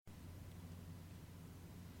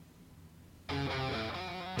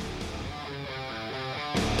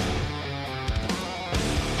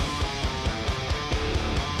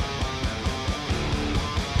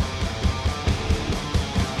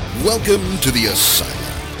Welcome to the Asylum.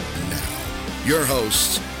 Now, your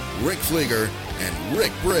hosts, Rick Flieger and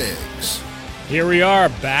Rick Briggs. Here we are,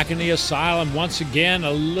 back in the Asylum once again,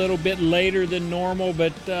 a little bit later than normal,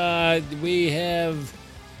 but we have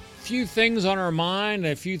a few things on our mind,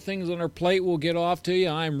 a few things on our plate we'll get off to you.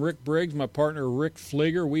 I'm Rick Briggs, my partner Rick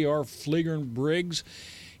Flieger. We are Flieger and Briggs.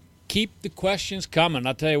 Keep the questions coming.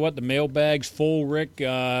 I'll tell you what, the mailbag's full, Rick.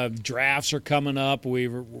 Drafts are coming up.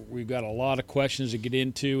 We've got a lot of questions to get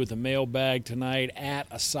into with the mailbag tonight at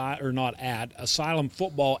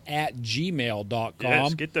asylumfootball@gmail.com.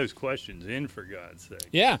 Yes, get those questions in, for God's sake.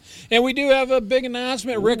 Yeah, and we do have a big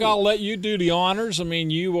announcement. Ooh. Rick, I'll let you do the honors. I mean,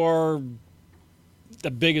 you are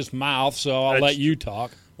the biggest mouth, so I'll let you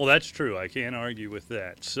talk. Well, that's true. I can't argue with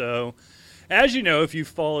that. So, as you know, if you've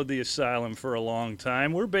followed the Asylum for a long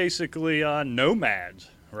time, we're basically nomads,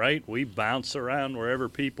 right? We bounce around wherever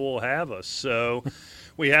people have us. So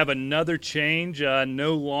we have another change.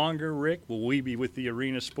 No longer, Rick, will we be with the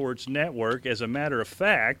Arena Sports Network. As a matter of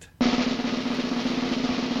fact,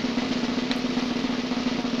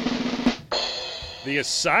 the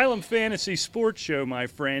Asylum Fantasy Sports Show, my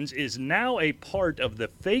friends, is now a part of the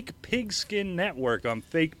Fake Pigskin Network on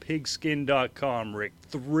fakepigskin.com, Rick.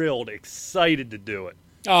 Thrilled, excited to do it.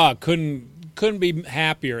 Couldn't be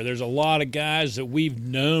happier. There's a lot of guys that we've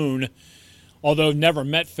known, although never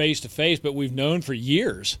met face-to-face, but we've known for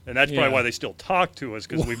years. And that's probably why they still talk to us,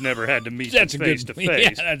 because we've never had to meet them face-to-face. Yeah,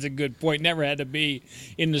 that's a good point. Never had to be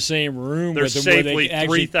in the same room They're with them. Safely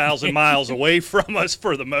 3,000 miles away from us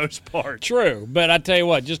for the most part. True, but I tell you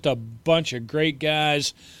what, just a bunch of great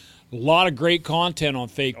guys. A lot of great content on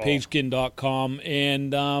fakepigskin.com,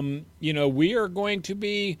 and, we are going to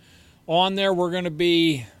be on there. We're going to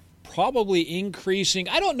be probably increasing.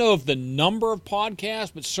 I don't know if the number of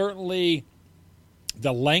podcasts, but certainly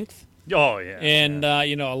the length. Oh, yeah. And,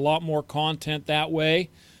 a lot more content that way.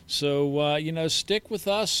 So, stick with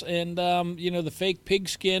us. And, the Fake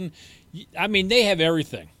Pigskin, I mean, they have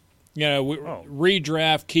everything.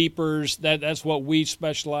 Redraft, keepers, that's what we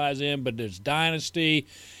specialize in, but there's Dynasty,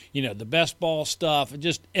 the best ball stuff,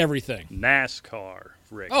 just everything. NASCAR,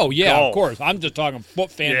 Rick. Oh, yeah, golf. Of course. I'm just talking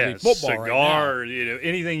fantasy football cigar, right now.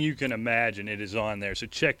 Anything you can imagine, it is on there. So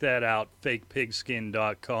check that out,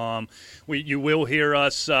 fakepigskin.com. You will hear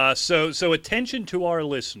us. So attention to our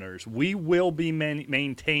listeners. We will be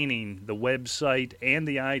maintaining the website and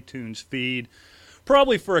the iTunes feed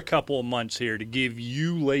probably for a couple of months here to give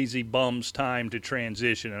you lazy bums time to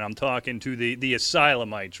transition. And I'm talking to the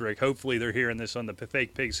Asylumites, Rick. Hopefully they're hearing this on the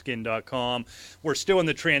fakepigskin.com. We're still in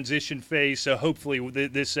the transition phase, so hopefully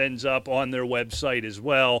this ends up on their website as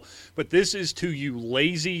well. But this is to you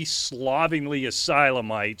lazy, slovenly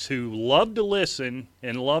Asylumites who love to listen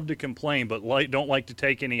and love to complain but don't like to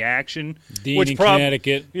take any action. Dean in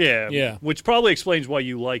Connecticut. Yeah, which probably explains why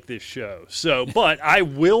you like this show. So, but I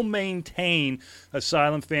will maintain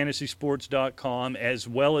AsylumFantasySports.com as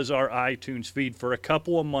well as our iTunes feed for a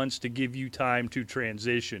couple of months to give you time to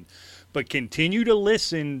transition. But continue to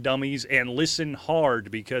listen, dummies, and listen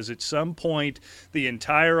hard, because at some point the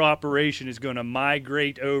entire operation is going to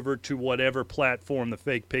migrate over to whatever platform the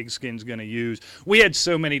Fake Pigskin's going to use. We had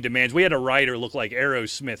so many demands. We had a writer look like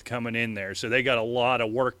Aerosmith coming in there, so they got a lot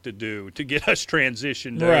of work to do to get us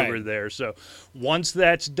transitioned over there. So once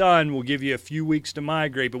that's done, we'll give you a few weeks to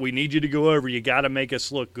migrate, but we need you to go over. You got to make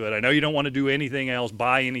us look good. I know you don't want to do anything else,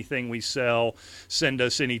 buy anything we sell, send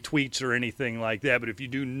us any tweets or anything like that, but if you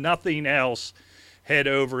do nothing else, head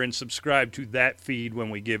over and subscribe to that feed when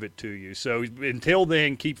we give it to you. So until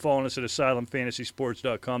then, keep following us at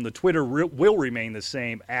AsylumFantasySports.com. The Twitter will remain the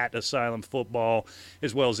same, at AsylumFootball,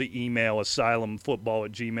 as well as the email,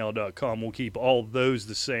 asylumfootball@gmail.com. We'll keep all those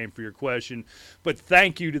the same for your question. But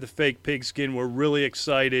thank you to the Fake Pigskin. We're really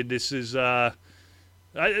excited. This is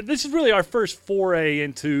really our first foray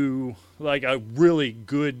into like a really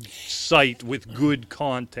good site with good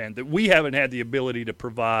content that we haven't had the ability to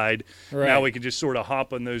provide. Right. Now we can just sort of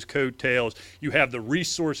hop on those coattails. You have the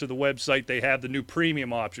resource of the website. They have the new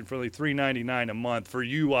premium option for like $3.99 a month for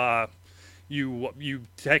you. You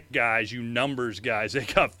tech guys, you numbers guys, they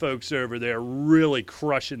got folks over there really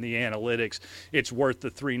crushing the analytics. It's worth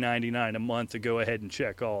the $3.99 a month to go ahead and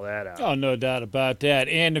check all that out. Oh, no doubt about that.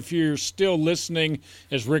 And if you're still listening,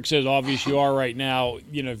 as Rick says, obviously you are right now,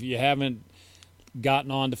 if you haven't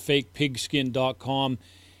gotten on to fakepigskin.com,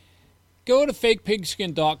 go to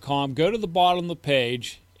fakepigskin.com, go to the bottom of the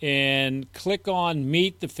page, and click on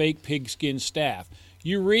Meet the Fake Pigskin Staff.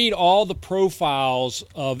 You read all the profiles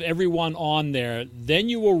of everyone on there, then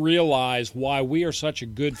you will realize why we are such a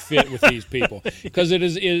good fit with these people. Because it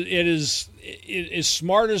is as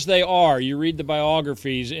smart as they are, you read the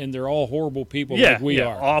biographies, and they're all horrible people like we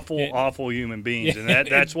are. Awful human beings, and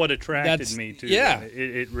that's what attracted me to them.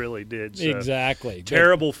 It really did. So, exactly.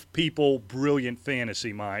 Terrible people, brilliant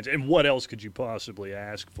fantasy minds, and what else could you possibly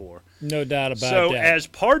ask for? No doubt about that. So as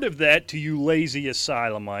part of that, to you lazy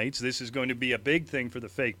asylumites, this is going to be a big thing for the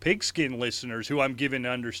fake pigskin listeners, who I'm given to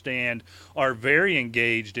understand are very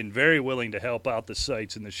engaged and very willing to help out the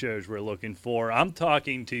sites and the shows we're looking for. I'm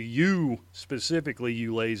talking to you specifically,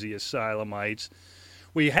 you lazy asylumites.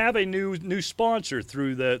 We have a new sponsor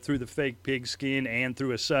through the fake pigskin and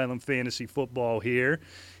through Asylum Fantasy Football here.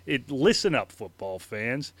 Listen up, football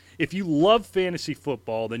fans. If you love fantasy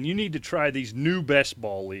football, then you need to try these new best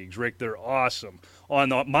ball leagues, Rick. They're awesome.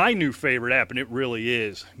 On my new favorite app, and it really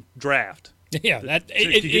is, Draft. Yeah,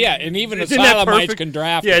 and even Asylumites can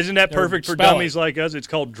draft. Yeah, isn't that perfect for dummies like us? It's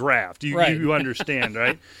called Draft. You understand,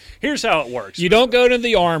 right? Here's how it works. You don't go to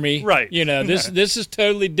the Army. Right. You know, this is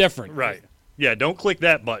totally different. Right. Yeah, don't click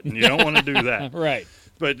that button. You don't want to do that. Right.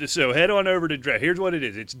 But so head on over to Draft. Here's what it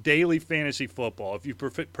is. It's daily fantasy football. If you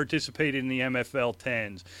participated in the MFL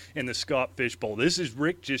 10s, in the Scott Fish Bowl, this is,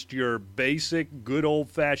 Rick, just your basic, good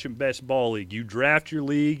old-fashioned best ball league. You draft your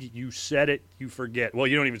league, you set it, you forget. Well,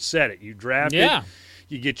 you don't even set it. You draft it.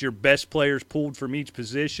 You get your best players pulled from each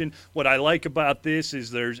position. What I like about this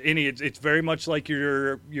is it's very much like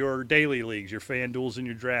your daily leagues, your FanDuels and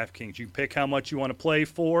your DraftKings. You pick how much you want to play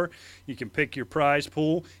for. You can pick your prize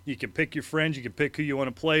pool. You can pick your friends. You can pick who you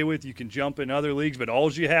want to play with. You can jump in other leagues. But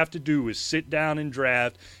all you have to do is sit down and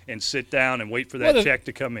draft and sit down and wait for that check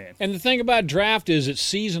to come in. And the thing about draft is it's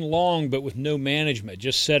season long but with no management.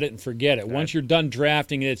 Just set it and forget it. Once you're done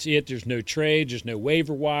drafting, that's it. There's no trades. There's no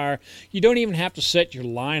waiver wire. You don't even have to set your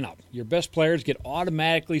lineup. Your best players get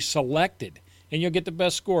automatically selected, and you'll get the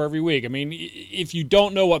best score every week. I mean, if you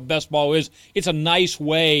don't know what best ball is, it's a nice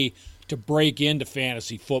way to break into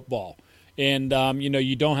fantasy football. And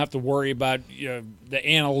you don't have to worry about the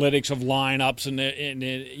analytics of lineups and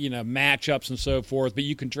matchups and so forth. But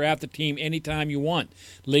you can draft a team anytime you want.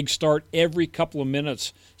 Leagues start every couple of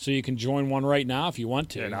minutes, so you can join one right now if you want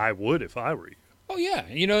to. And I would if I were you. Oh yeah,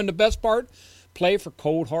 and the best part. Play for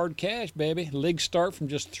cold, hard cash, baby. Leagues start from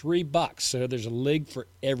just $3, so there's a league for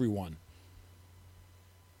everyone.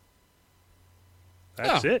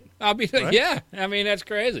 That's it. Right? Yeah, I mean, that's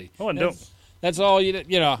crazy. Oh, that's all you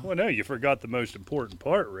know. Well, no, you forgot the most important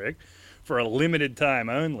part, Rick. For a limited time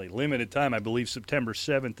only, I believe September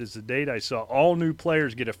 7th is the date I saw, all new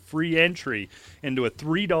players get a free entry into a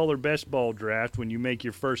 $3 best ball draft when you make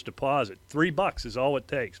your first deposit. $3 is all it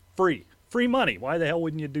takes. Free money. Why the hell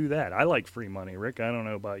wouldn't you do that? I like free money, Rick. I don't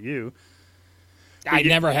know about you. I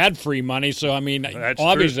never had free money, so, I mean,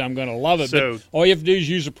 obviously true. I'm going to love it. So, but all you have to do is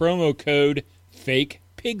use the promo code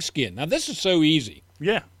FAKEPIGSKIN. Now, this is so easy.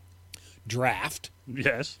 Yeah. Draft.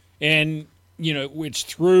 Yes. And, it's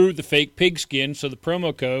through the Fake Pigskin, so the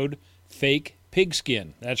promo code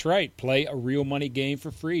FAKEPIGSKIN. That's right. Play a real money game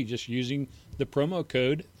for free just using the promo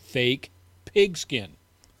code FAKEPIGSKIN.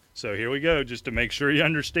 So here we go, just to make sure you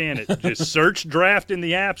understand it. Just search Draft in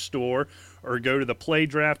the App Store or go to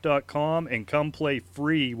theplaydraft.com and come play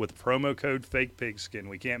free with promo code FAKEPIGSKIN.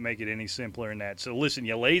 We can't make it any simpler than that. So listen,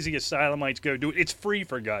 you lazy asylumites, go do it. It's free,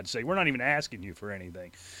 for God's sake. We're not even asking you for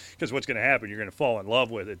anything, because what's going to happen, you're going to fall in love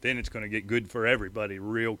with it. Then it's going to get good for everybody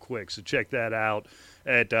real quick. So check that out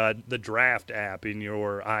at the Draft app in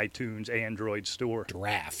your iTunes Android store.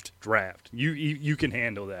 Draft. You can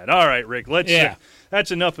handle that. All right, Rick. That's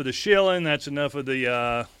enough of the shilling. That's enough of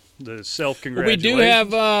the self-congratulations. We do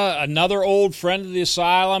have another old friend of the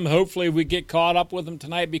Asylum. Hopefully we get caught up with him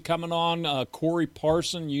tonight. Be coming on, Corey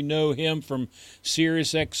Parson. You know him from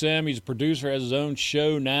Sirius XM. He's a producer, has his own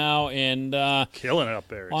show now, and killing it up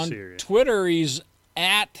there on Sirius. Twitter. He's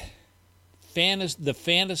at the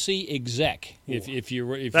Fantasy Exec. If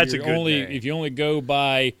you only go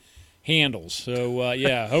by handles.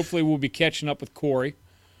 So hopefully we'll be catching up with Corey.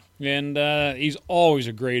 And he's always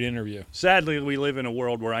a great interview. Sadly, we live in a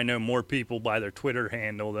world where I know more people by their Twitter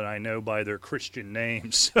handle than I know by their Christian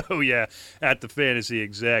names. So, yeah, at the Fantasy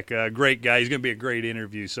Exec. Great guy. He's going to be a great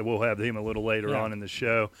interview, so we'll have him a little later on in the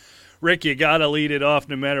show. Rick, you got to lead it off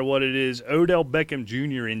no matter what it is. Odell Beckham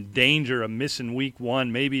Jr. in danger of missing week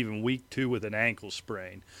 1, maybe even week 2 with an ankle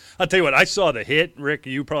sprain. I'll tell you what, I saw the hit. Rick,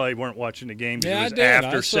 you probably weren't watching the game because it was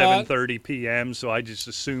after 7:30 p.m., so I just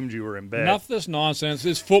assumed you were in bed. Enough of this nonsense.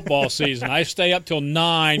 It's football season. I stay up till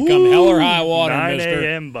 9, come hell or high water, 9 mister. 9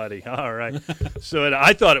 a.m., buddy. All right. So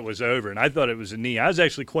I thought it was over, and I thought it was a knee. I was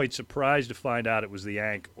actually quite surprised to find out it was the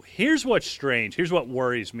ankle. Here's what's strange. Here's what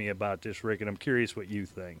worries me about this, Rick, and I'm curious what you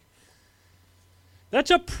think. That's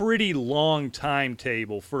a pretty long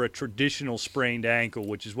timetable for a traditional sprained ankle,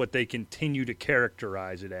 which is what they continue to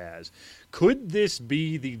characterize it as. Could this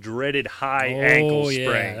be the dreaded high ankle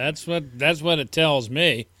sprain? Yeah, that's what it tells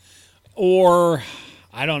me. Or,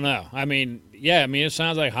 I don't know. I mean, it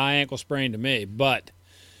sounds like high ankle sprain to me, but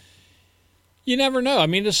you never know. I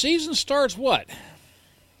mean, the season starts what?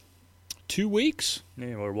 2 weeks?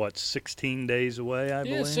 Yeah, we're 16 days away, I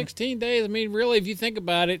believe? Yeah, 16 days. I mean, really, if you think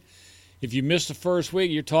about it, if you miss the first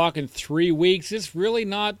week, you're talking 3 weeks. It's really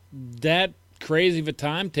not that crazy of a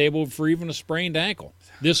timetable for even a sprained ankle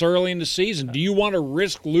this early in the season. Do you want to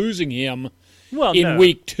risk losing him in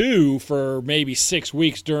week 2 for maybe 6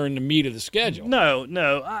 weeks during the meat of the schedule?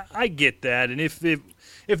 No, I get that. And if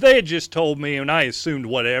they had just told me, and I assumed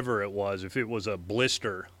whatever it was, if it was a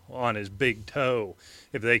blister on his big toe,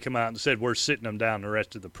 if they come out and said we're sitting him down the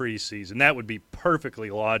rest of the preseason, that would be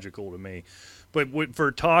perfectly logical to me. But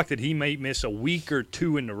for talk that he may miss a week or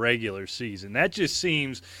 2 in the regular season, that just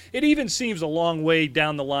seems – it even seems a long way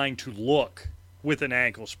down the line to look with an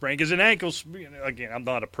ankle sprain. Because an ankle – again, I'm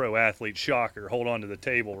not a pro athlete. Shocker. Hold on to the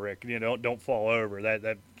table, Rick. Don't fall over.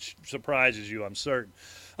 That surprises you, I'm certain.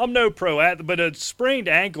 I'm no pro athlete, but a sprained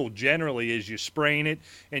ankle generally is you sprain it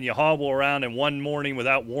and you hobble around, and one morning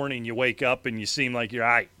without warning you wake up and you seem like you're all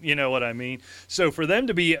right. You know what I mean? So for them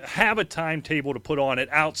to have a timetable to put on it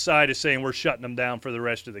outside of saying we're shutting them down for the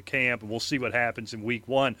rest of the camp and we'll see what happens in week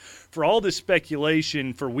 1, for all this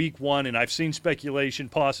speculation for week 1, and I've seen speculation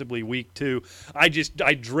possibly week 2, I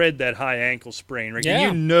dread that high ankle sprain, Rick. Yeah.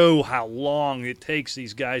 And you know how long it takes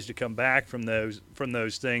these guys to come back from those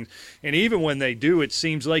things. And even when they do, it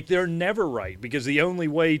seems like they're never right, because the only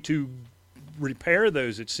way to repair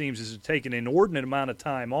those, it seems, is to take an inordinate amount of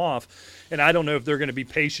time off. And I don't know if they're going to be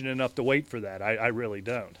patient enough to wait for that. I really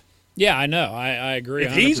don't. Yeah, I know. I agree 100%.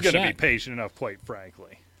 If he's going to be patient enough, quite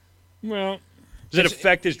frankly. Well, does it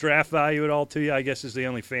affect his draft value at all to you, I guess, is the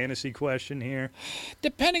only fantasy question here?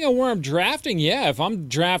 Depending on where I'm drafting, yeah. If I'm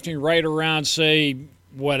drafting right around, say,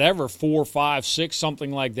 4, 5, 6,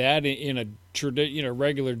 something like that in a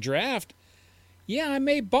regular draft, yeah, I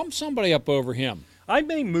may bump somebody up over him. I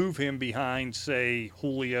may move him behind, say,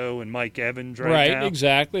 Julio and Mike Evans right now. Right,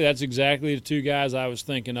 exactly. That's exactly the 2 guys I was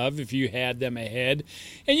thinking of if you had them ahead.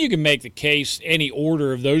 And you can make the case any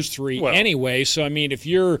order of those 3 anyway. So, I mean, if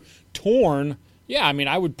you're torn, yeah, I mean,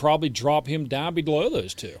 I would probably drop him down below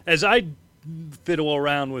those 2. As I fiddle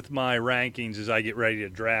around with my rankings as I get ready to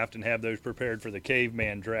draft and have those prepared for the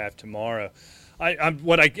caveman draft tomorrow,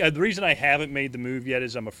 the reason I haven't made the move yet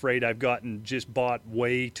is I'm afraid I've bought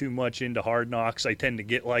way too much into Hard Knocks. I tend to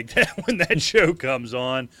get like that when that show comes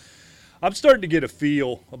on. I'm starting to get a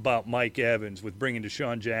feel about Mike Evans with bringing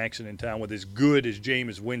Deshaun Jackson in town, with as good as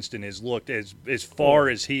Jameis Winston has looked, as far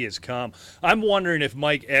as he has come. I'm wondering if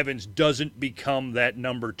Mike Evans doesn't become that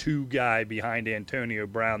number 2 guy behind Antonio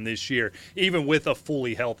Brown this year, even with a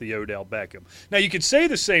fully healthy Odell Beckham. Now, you could say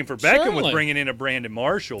the same for Beckham with bringing in a Brandon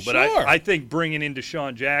Marshall, but sure. I think bringing in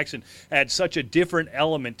Deshaun Jackson adds such a different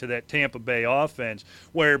element to that Tampa Bay offense,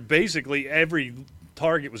 where basically every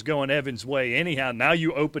target was going Evans' way anyhow. Now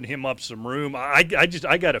you open him up some room. I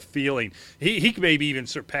got a feeling he could maybe even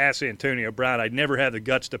surpass Antonio Brown. I'd never have the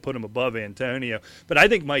guts to put him above Antonio, but I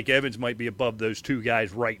think Mike Evans might be above those 2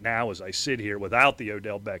 guys right now as I sit here without the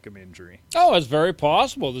Odell Beckham injury. Oh, it's very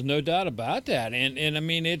possible. There's no doubt about that. And I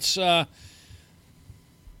mean, it's not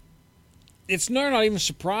even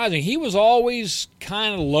surprising. He was always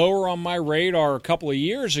kind of lower on my radar a couple of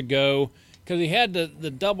years ago, because he had the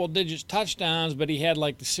double-digit touchdowns, but he had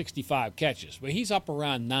like the 65 catches. But he's up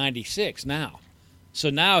around 96 now. So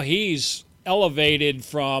now he's elevated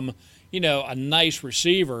from, a nice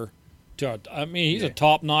receiver to, he's a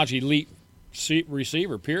top-notch elite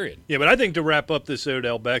receiver, period. Yeah, but I think to wrap up this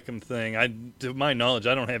Odell Beckham thing, to my knowledge,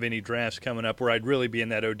 I don't have any drafts coming up where I'd really be in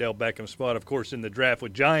that Odell Beckham spot. Of course, in the draft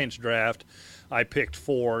with Giants draft, I picked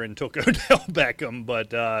 4 and took Odell Beckham,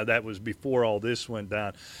 but that was before all this went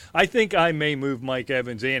down. I think I may move Mike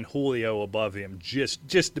Evans and Julio above him just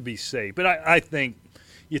to be safe. But I think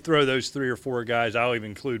you throw those 3 or 4 guys, I'll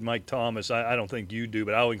even include Mike Thomas. I don't think you do,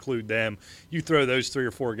 but I'll include them. You throw those 3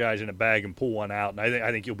 or 4 guys in a bag and pull one out, and I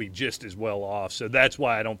think you'll be just as well off. So that's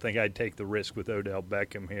why I don't think I'd take the risk with Odell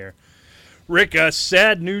Beckham here. Rick,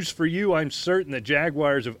 sad news for you. I'm certain the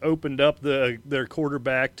Jaguars have opened up their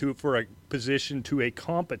quarterback for a position to a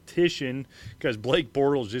competition, because Blake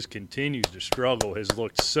Bortles just continues to struggle, has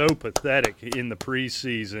looked so pathetic in the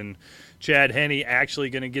preseason. Chad Henne actually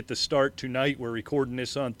going to get the start tonight. We're recording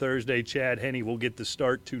this on Thursday. Chad Henne will get the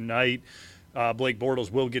start tonight. Blake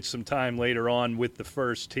Bortles will get some time later on with the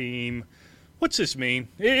first team. What's this mean?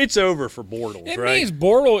 It's over for Bortles, right? It means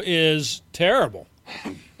Bortles is terrible.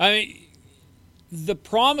 I mean, the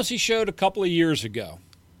promise he showed a couple of years ago,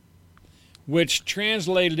 which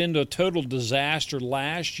translated into a total disaster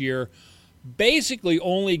last year, basically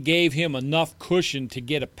only gave him enough cushion to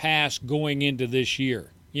get a pass going into this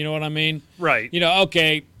year. You know what I mean? Right.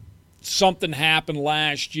 Okay, something happened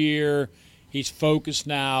last year. He's focused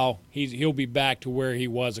now. He'll be back to where he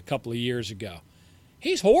was a couple of years ago.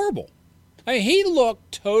 He's horrible. I mean, he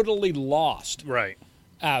looked totally lost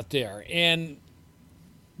out there. And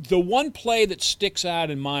the one play that sticks out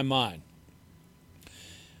in my mind,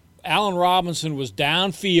 Allen Robinson was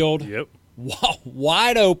downfield,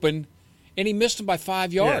 wide open, and he missed him by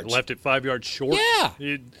 5 yards. Yeah, left it 5 yards short.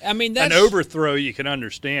 Yeah. I mean, that's an overthrow you can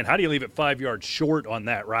understand. How do you leave it 5 yards short on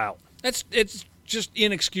that route? It's just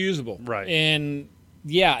inexcusable. Right. And,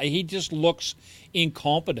 he just looks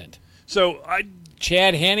incompetent. So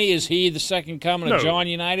Chad Henne, is he the second coming of John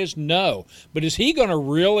Unitas? No. But is he going to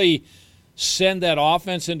really send that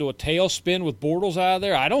offense into a tailspin with Bortles out of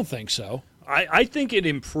there? I don't think so. I think it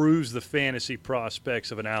improves the fantasy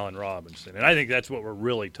prospects of an Allen Robinson, and I think that's what we're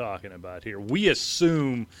really talking about here. We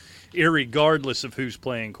assume, irregardless of who's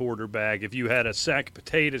playing quarterback, if you had a sack of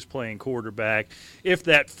potatoes playing quarterback, if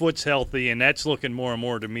that foot's healthy, and that's looking more and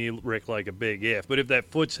more to me, Rick, like a big if, but if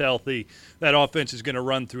that foot's healthy, that offense is going to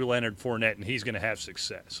run through Leonard Fournette, and he's going to have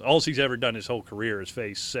success. All he's ever done his whole career is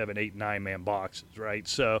face 7, 8, 9-man boxes, right?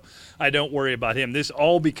 So I don't worry about him. This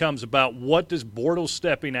all becomes about what does Bortles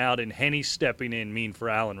stepping out and Henne stepping in mean for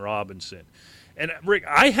Allen Robinson. And, Rick,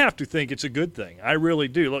 I have to think it's a good thing. I really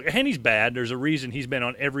do. Look, Henne's bad. There's a reason he's been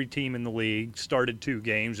on every team in the league, started 2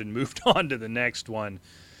 games, and moved on to the next one.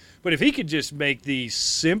 But if he could just make these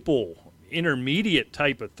simple, intermediate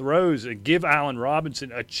type of throws and give Allen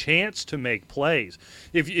Robinson a chance to make plays.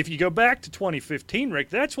 If you go back to 2015, Rick,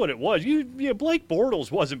 that's what it was. Blake Bortles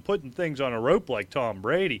wasn't putting things on a rope like Tom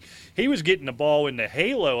Brady. He was getting the ball in the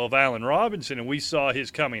halo of Allen Robinson, and we saw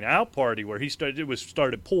his coming out party where he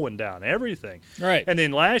started pulling down everything. Right. And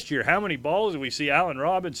then last year, how many balls did we see Allen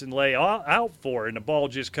Robinson lay out for, and the ball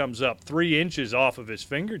just comes up 3 inches off of his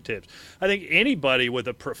fingertips? I think anybody with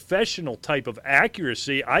a professional type of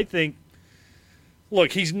accuracy,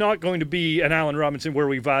 look, he's not going to be an Allen Robinson where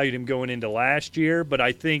we valued him going into last year, but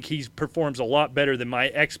I think he performs a lot better than my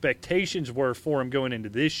expectations were for him going into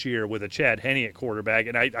this year with a Chad Henne at quarterback,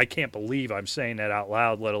 and I can't believe I'm saying that out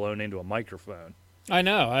loud, let alone into a microphone. I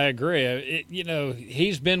know. I agree.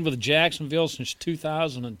 He's been with Jacksonville since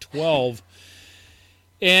 2012,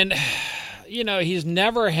 and he's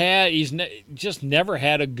just never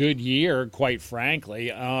had a good year, quite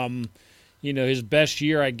frankly. His best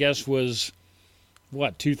year, I guess, was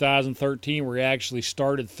 2013, where he actually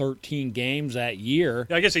started 13 games that year.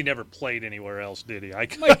 I guess he never played anywhere else, did he?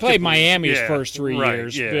 He played Miami his first 3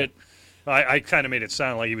 years. Yeah. But I kind of made it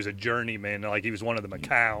sound like he was a journeyman, like he was one of the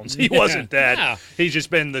McCowns. He wasn't that. Yeah. He's just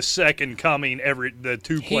been the second coming the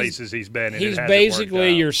 2 places he's been in. He's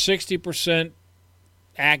basically your 60%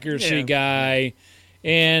 accuracy guy,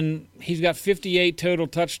 and he's got 58 total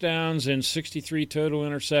touchdowns and 63 total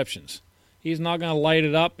interceptions. He's not going to light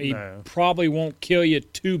it up. He probably won't kill you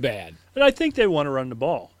too bad. But I think they want to run the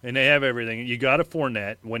ball, and they have everything. You got a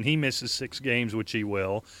Fournette. When he misses 6 games, which he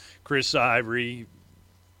will, Chris Ivory.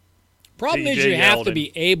 Problem is you have to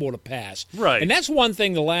be able to pass. Right. And that's one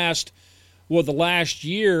thing the last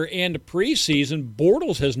year and the preseason,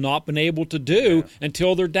 Bortles has not been able to do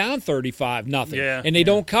until they're down 35-0. Yeah. And they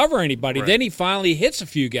don't cover anybody. Right. Then he finally hits a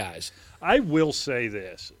few guys. I will say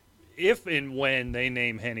this. If and when they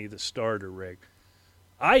name Henne the starter, Rick,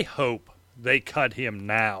 I hope they cut him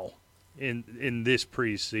now in this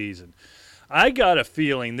preseason. I got a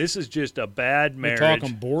feeling this is just a bad marriage. You're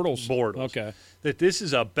talking Bortles? Bortles. Okay. That this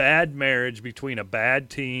is a bad marriage between a bad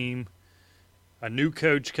team, a new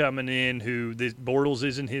coach coming in who Bortles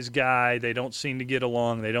isn't his guy. They don't seem to get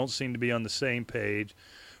along. They don't seem to be on the same page.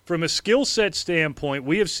 From a skill set standpoint,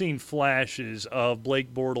 we have seen flashes of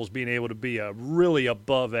Blake Bortles being able to be a really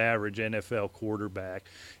above-average NFL quarterback.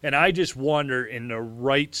 And I just wonder, in the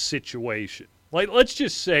right situation, like let's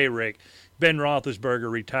just say, Rick, Ben Roethlisberger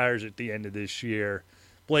retires at the end of this year.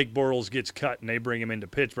 Blake Bortles gets cut and they bring him into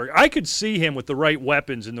Pittsburgh. I could see him with the right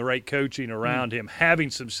weapons and the right coaching around him having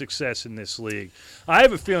some success in this league. I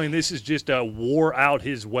have a feeling this is just a wore out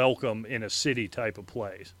his welcome in a city type of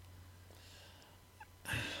place.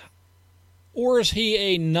 Or is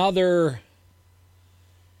he another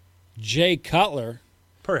Jay Cutler?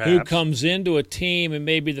 Perhaps. Who comes into a team and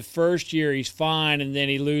maybe the first year he's fine and then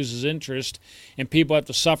he loses interest and people have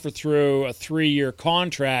to suffer through a 3-year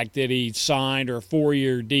contract that he signed or a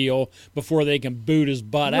 4-year deal before they can boot his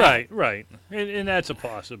butt out. Right. And that's a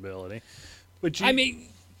possibility. But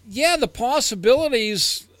Yeah, the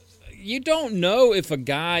possibilities. You don't know if a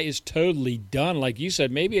guy is totally done. Like you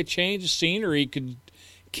said, maybe a change of scenery could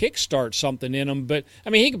kickstart something in him. But, I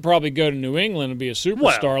mean, he could probably go to New England and be a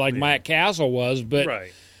superstar like Matt Castle was. But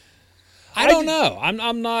I don't know.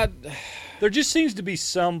 I'm not. There just seems to be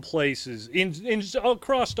some places in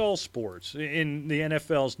across all sports, in the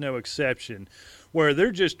NFL is no exception, where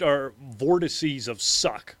there just are vortices of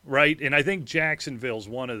suck, right? And I think Jacksonville's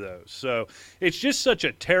one of those. So it's just such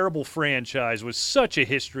a terrible franchise with such a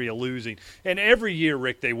history of losing. And every year,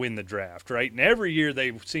 Rick, they win the draft, right? And every year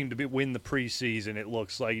they seem to win the preseason, it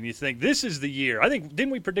looks like. And you think, this is the year. I think,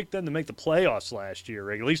 didn't we predict them to make the playoffs last year,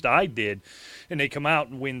 Rick? At least I did. And they come out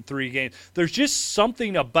and win 3 games. There's just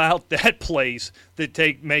something about that place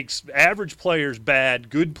that makes average players bad,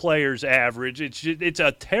 good players average. It's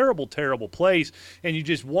a terrible, terrible place. And you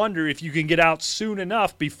just wonder if you can get out soon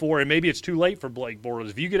enough before, and maybe it's too late for Blake Bortles,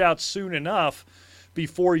 if you get out soon enough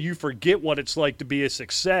before you forget what it's like to be a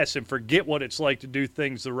success and forget what it's like to do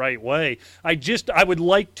things the right way. I would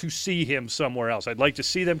like to see him somewhere else. I'd like to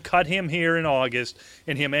see them cut him here in August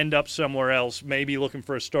and him end up somewhere else, maybe looking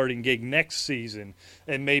for a starting gig next season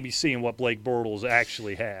and maybe seeing what Blake Bortles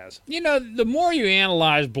actually has. You know, the more you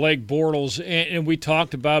analyze Blake Bortles, and we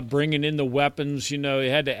talked about bringing in the weapons, you know,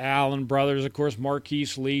 you had the Allen brothers. Of course,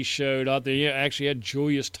 Marquise Lee showed up. They actually had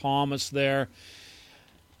Julius Thomas there.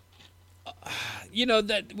 You know,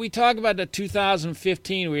 that we talk about the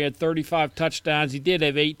 2015, we had 35 touchdowns. He did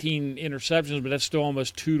have 18 interceptions, but that's still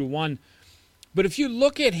almost 2-1. But if you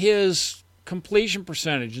look at his completion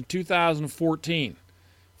percentage in 2014,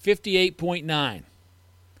 58.9.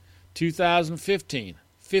 2015,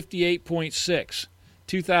 58.6.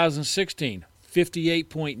 2016,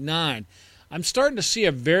 58.9. I'm starting to see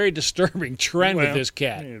a very disturbing trend with this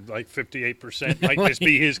cat. Like 58% might just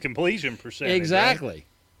be his completion percentage. Exactly. Right?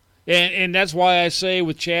 And that's why I say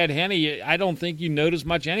with Chad Henne, I don't think you notice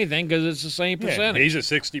much anything because it's the same percentage. Yeah, he's a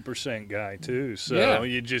 60% guy too, so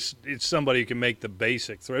it's somebody who can make the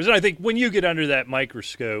basic throws. And I think when you get under that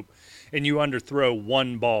microscope and you underthrow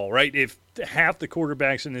one ball, right? If half the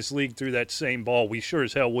quarterbacks in this league threw that same ball, we sure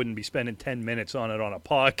as hell wouldn't be spending 10 minutes on it on a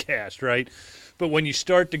podcast, right? But when you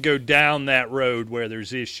start to go down that road where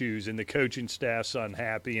there's issues and the coaching staff's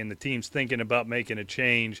unhappy and the team's thinking about making a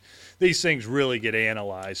change, these things really get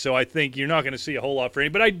analyzed. So I think you're not going to see a whole lot for any,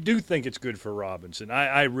 but I do think it's good for Robinson.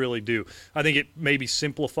 I really do. I think it maybe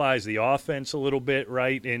simplifies the offense a little bit,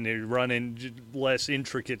 right? And they're running less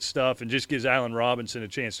intricate stuff and just gives Allen Robinson a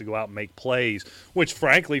chance to go out and make plays, which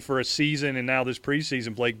frankly for a season and now this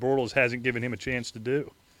preseason, Blake Bortles hasn't given him a chance to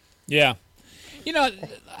do. Yeah. You know,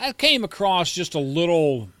 I came across just a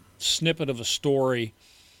little snippet of a story,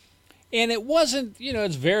 and it wasn't, you know,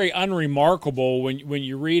 it's very unremarkable when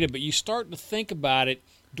you read it, but you start to think about it.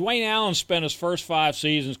 Dwayne Allen spent his first 5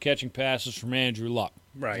 seasons catching passes from Andrew Luck.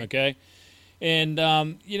 Right. Okay? And,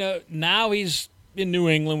 you know, now he's in New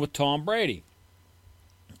England with Tom Brady.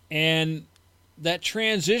 And that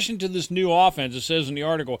transition to this new offense, it says in the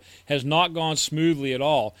article, has not gone smoothly at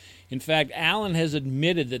all. In fact, Allen has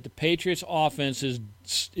admitted that the Patriots' offense is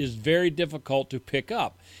very difficult to pick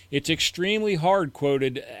up. It's extremely hard,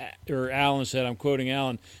 Allen said, I'm quoting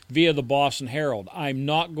Allen, via the Boston Herald. I'm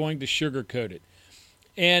not going to sugarcoat it.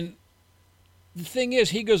 And the thing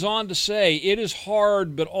is, he goes on to say, it is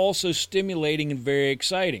hard but also stimulating and very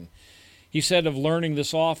exciting. He said of learning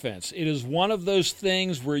this offense, it is one of those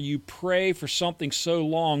things where you pray for something so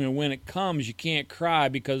long and when it comes you can't cry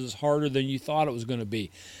because it's harder than you thought it was going to be.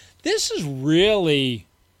 This is really,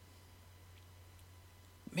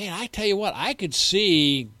 man, I tell you what, I could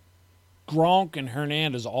see Gronk and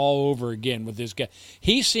Hernandez all over again with this guy.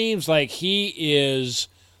 He seems like he is,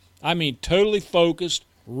 totally focused,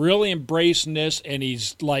 really embracing this, and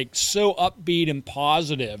he's like so upbeat and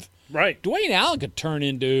positive. Right. Dwayne Allen could turn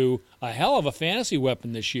into a hell of a fantasy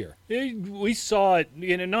weapon this year. We saw it,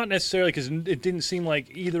 not necessarily because it didn't seem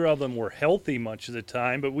like either of them were healthy much of the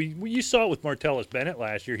time, but you saw it with Martellus Bennett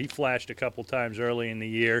last year. He flashed a couple times early in the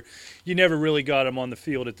year. You never really got him on the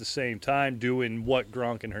field at the same time doing what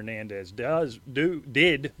Gronk and Hernandez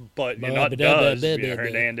did, but not does.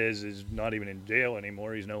 Hernandez is not even in jail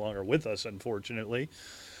anymore. He's no longer with us, unfortunately.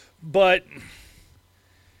 But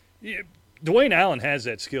Dwayne Allen has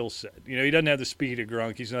that skill set. He doesn't have the speed of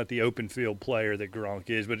Gronk. He's not the open field player that Gronk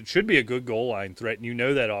is, but it should be a good goal line threat, and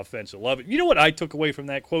that offense will love it. You know what I took away from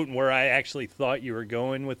that quote and where I actually thought you were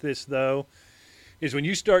going with this, though, is when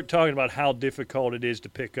you start talking about how difficult it is to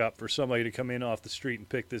pick up for somebody to come in off the street and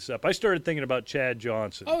pick this up. I started thinking about Chad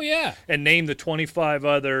Johnson. Oh, yeah. And name the 25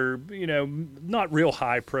 other, not real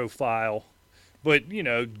high profile But,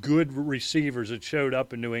 good receivers that showed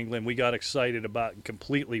up in New England, we got excited about and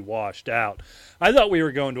completely washed out. I thought we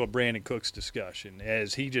were going to a Brandon Cooks discussion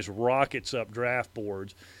as he just rockets up draft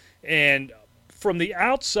boards. And from the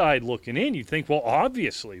outside looking in, you think, well,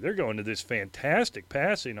 obviously they're going to this fantastic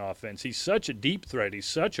passing offense. He's such a deep threat. He's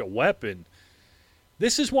such a weapon.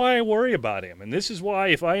 This is why I worry about him, and this is why,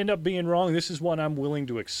 if I end up being wrong, this is what I'm willing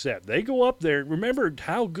to accept. They go up there. Remember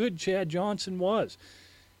how good Chad Johnson was.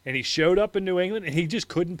 And he showed up in New England, and he just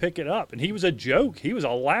couldn't pick it up. And he was a joke. He was a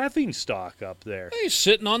laughing stock up there. He's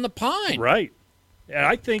sitting on the pine. Right. And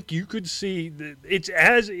I think you could see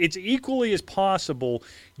it's equally as possible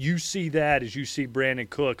you see that as you see Brandon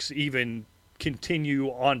Cooks even continue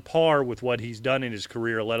on par with what he's done in his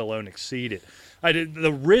career, let alone exceed it.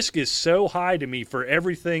 The risk is so high to me for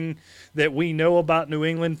everything that we know about New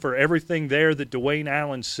England, for everything there that Dwayne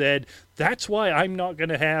Allen said. That's why I'm not going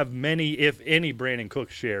to have many, if any, Brandon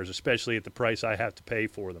Cooks shares, especially at the price I have to pay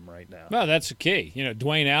for them right now. Well, that's the key.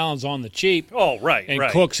 Dwayne Allen's on the cheap. Oh, right, and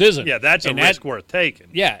right. Cooks isn't. Yeah, that's a risk worth taking.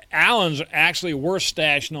 Yeah, Allen's actually worth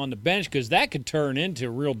stashing on the bench because that could turn into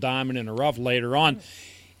a real diamond in the rough later on.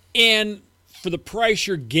 And for the price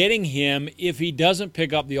you're getting him, if he doesn't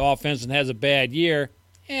pick up the offense and has a bad year,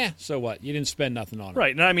 so what? You didn't spend nothing on him.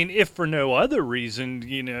 Right. And I mean, if for no other reason,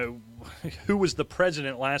 who was the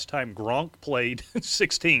president last time Gronk played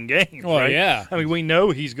 16 games, Oh, right? yeah. I mean, we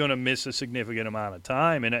know he's going to miss a significant amount of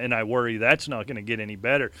time, and I worry that's not going to get any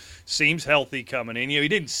better. Seems healthy coming in. He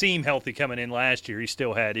didn't seem healthy coming in last year. He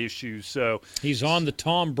still had issues. So he's on the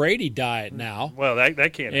Tom Brady diet now. Well, that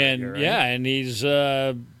can't hurt you, right? Yeah, and he's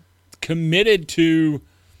committed to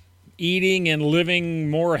eating and living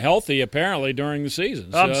more healthy, apparently, during the season.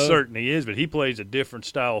 I'm certain he is, but he plays a different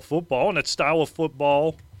style of football, and it's style of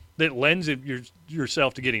football that lends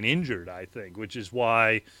yourself to getting injured, I think, which is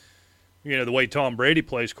why, the way Tom Brady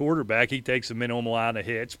plays quarterback, he takes a minimal amount of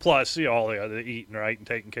hits, plus all the other eating right and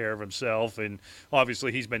taking care of himself, and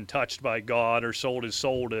obviously he's been touched by God or sold his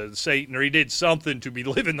soul to Satan, or he did something to be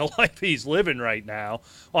living the life he's living right now,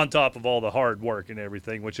 on top of all the hard work and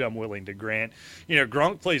everything, which I'm willing to grant.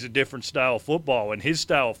 Gronk plays a different style of football, and his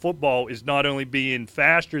style of football is not only being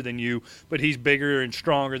faster than you, but he's bigger and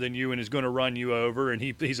stronger than you and is going to run you over, and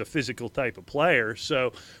he's a physical type of player.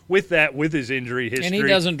 So with his injury history. And he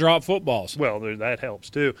doesn't drop footballs. Well, that helps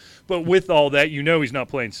too. But with all that, he's not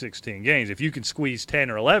playing 16 games. If you can squeeze 10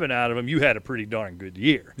 or 11 out of him, you had a pretty darn good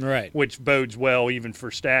year. Right. Which bodes well even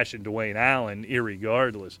for stashing Dwayne Allen,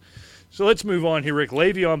 irregardless. So let's move on here, Rick.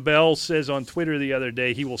 Le'Veon Bell says on Twitter the other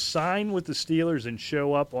day he will sign with the Steelers and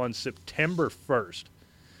show up on September 1st.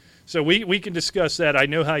 So we can discuss that. I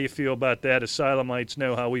know how you feel about that. Asylumites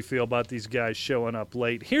know how we feel about these guys showing up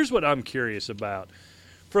late. Here's what I'm curious about.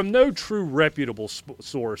 From no true reputable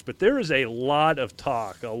source, but there is a lot of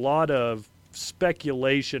talk, a lot of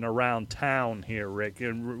speculation around town here, Rick,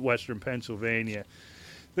 in western Pennsylvania,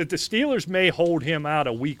 that the Steelers may hold him out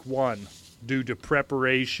of week 1 due to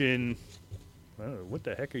preparation. Oh, what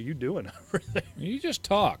the heck are you doing over there? You just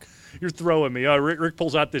talk. You're throwing me. Rick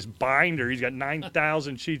pulls out this binder. He's got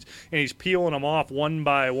 9,000 sheets, and he's peeling them off one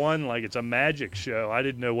by one like it's a magic show. I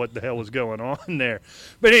didn't know what the hell was going on there.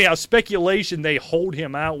 But anyhow, speculation they hold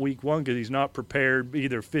him out week 1 because he's not prepared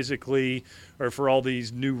either physically or for all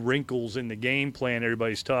these new wrinkles in the game plan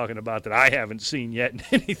everybody's talking about that I haven't seen yet in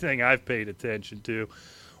anything I've paid attention to.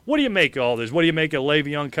 What do you make of all this? What do you make of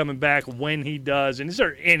Le'Veon coming back when he does? And is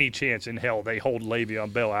there any chance in hell they hold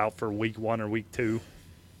Le'Veon Bell out for week 1 or week 2?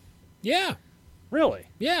 Yeah. Really?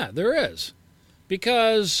 Yeah, there is.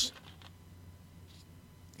 Because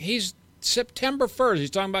he's September 1st. He's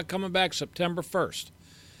talking about coming back September 1st,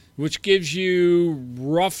 which gives you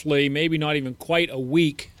roughly, maybe not even quite a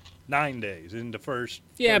week. 9 days in the first.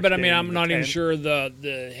 Yeah, but I mean, game, I'm not 10. even sure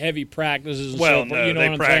the heavy practices and well, so forth. no, You know they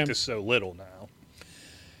what practice so little now.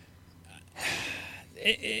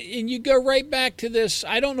 And you go right back to this.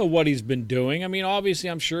 I don't know what he's been doing. I mean, obviously,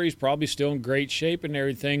 I'm sure he's probably still in great shape and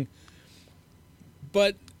everything.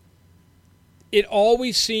 But it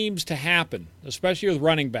always seems to happen, especially with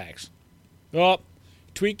running backs. Oh,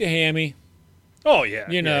 tweaked a hammy. Oh, yeah.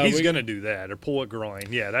 Yeah, he's going to do that or pull a groin.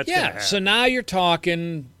 Yeah, that's going to happen. So now you're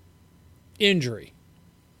talking injury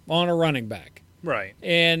on a running back. Right.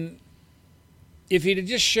 And if he'd have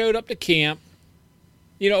just showed up to camp,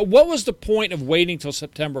 what was the point of waiting till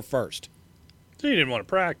September 1st? He didn't want to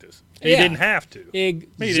practice. He didn't have to.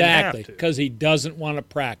 Exactly, because he doesn't want to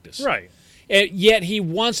practice. Right. And yet he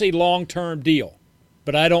wants a long-term deal,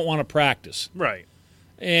 but I don't want to practice. Right.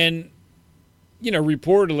 And,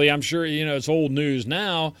 reportedly, I'm sure, it's old news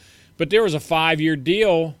now, but there was a 5-year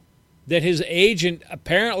deal that his agent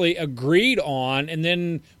apparently agreed on, and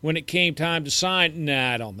then when it came time to sign,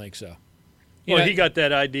 I don't think so. He got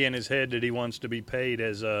that idea in his head that he wants to be paid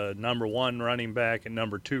as a number 1 running back and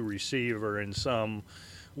number 2 receiver in some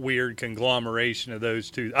weird conglomeration of those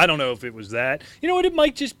two. I don't know if it was that. You know what it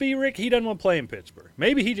might just be, Rick? He doesn't want to play in Pittsburgh.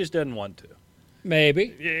 Maybe he just doesn't want to.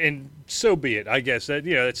 Maybe. And so be it. I guess that,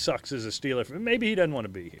 that sucks as a Steeler. Maybe he doesn't want to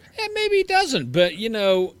be here. Yeah, maybe he doesn't, but,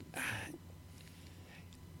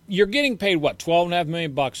 you're getting paid, what, $12.5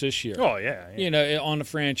 million this year? Oh, yeah. On the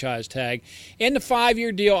franchise tag. And the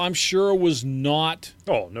 5-year deal, I'm sure, was not...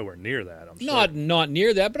 Oh, nowhere near that, I'm Not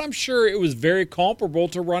near that, but I'm sure it was very comparable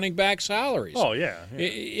to running back salaries. Oh, yeah.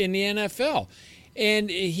 In the NFL. And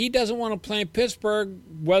he doesn't want to play in Pittsburgh.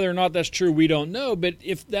 Whether or not that's true, we don't know. But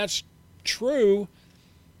if that's true,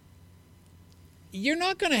 you're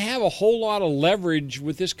not going to have a whole lot of leverage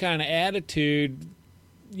with this kind of attitude,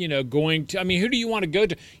 going to – who do you want to go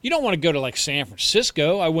to? You don't want to go to, like, San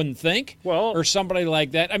Francisco, I wouldn't think, or somebody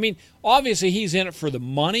like that. Obviously he's in it for the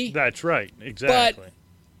money. That's right, exactly.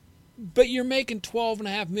 But you're making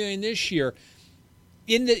 $12.5 million this year.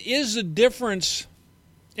 Is the difference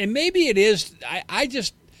 – and maybe it is – I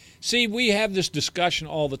just – see, we have this discussion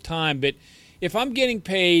all the time, but if I'm getting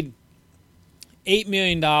paid $8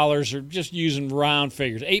 million, or just using round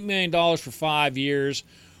figures, $8 million for 5 years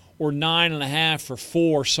 – or 9.5 for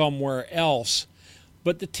 4 somewhere else.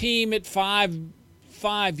 But the team at five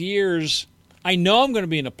years, I know I'm going to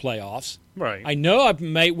be in the playoffs. Right. I know I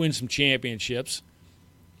might win some championships.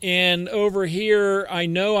 And over here, I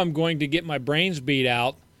know I'm going to get my brains beat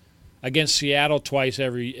out against Seattle twice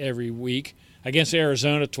every week, against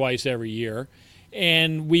Arizona twice every year,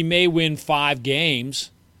 and we may win 5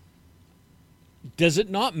 games. Does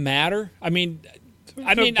it not matter?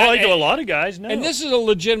 Probably to a lot of guys, no. And this is a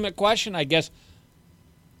legitimate question, I guess.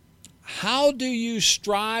 How do you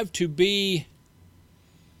strive to be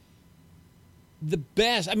the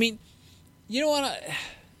best? You know what?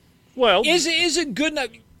 Well, is it good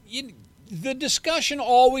enough? The discussion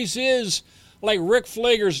always is, like, Rick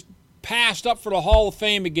Fligger's passed up for the Hall of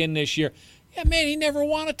Fame again this year. Yeah, man, he never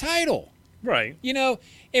won a title. Right.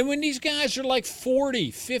 And when these guys are like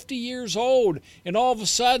 40, 50 years old, and all of a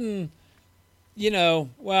sudden...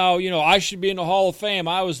 I should be in the Hall of Fame.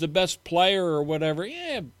 I was the best player or whatever.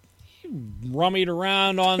 Yeah, you rummied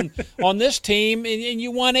around on this team and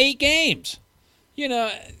you won 8 games.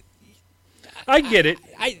 I get it.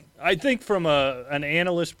 I think from an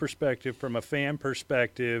analyst perspective, from a fan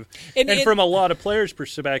perspective, and from a lot of players'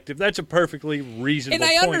 perspective, that's a perfectly reasonable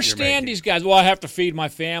point. And I understand these guys. Well, I have to feed my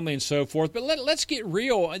family and so forth. But let's get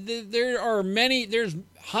real. There's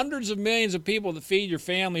hundreds of millions of people that feed your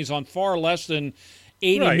families on far less than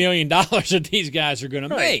 $80 million that these guys are going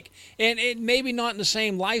to make. And it maybe not in the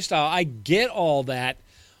same lifestyle. I get all that.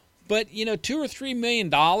 But, $2 or $3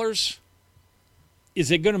 million,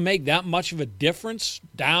 is it going to make that much of a difference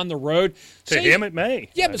down the road? To him, it may.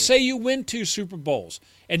 Yeah, but say you win 2 Super Bowls,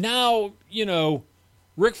 and now,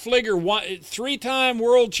 Rick Fligger, 3-time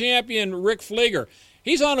world champion Rick Fligger,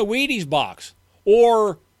 he's on a Wheaties box.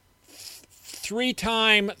 Or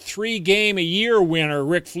 3-time 3-game-a-year winner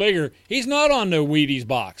Rick Fligger, he's not on the Wheaties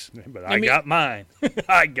box. But I got mine.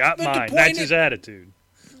 I got mine. That's his attitude,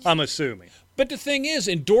 I'm assuming. But the thing is,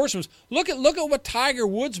 endorsements, look at what Tiger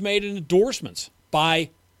Woods made in endorsements. By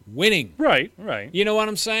winning. Right. You know what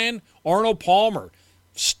I'm saying? Arnold Palmer,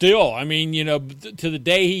 still, to the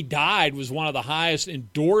day he died, was one of the highest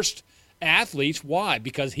endorsed athletes. Why?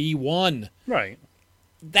 Because he won. Right.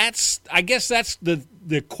 I guess that's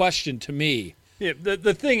the question to me. Yeah,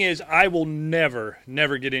 the thing is, I will never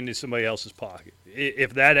get into somebody else's pocket.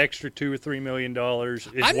 If that extra $2 or $3 million is worth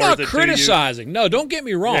it to you. I'm not criticizing. No, don't get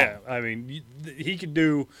me wrong. Yeah, he can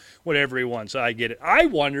do whatever he wants. I get it. I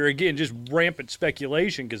wonder, again, just rampant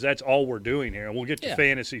speculation, because that's all we're doing here. And we'll get to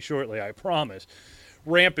fantasy shortly, I promise.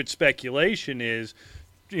 Rampant speculation is,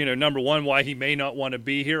 number one, why he may not want to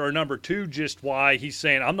be here, or number two, just why he's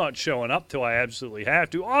saying, I'm not showing up till I absolutely have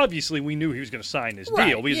to. Obviously, we knew he was going to sign this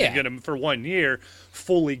deal. He was going to, for 1 year,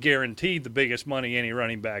 fully guaranteed the biggest money any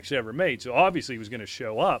running back's ever made. So obviously he was going to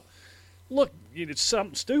show up. Look, it's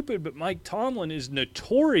something stupid, but Mike Tomlin is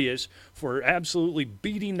notorious for absolutely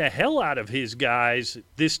beating the hell out of his guys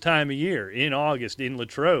this time of year, in August, in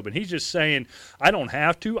Latrobe. And he's just saying, I don't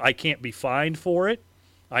have to. I can't be fined for it.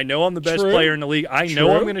 I know I'm the best player in the league. I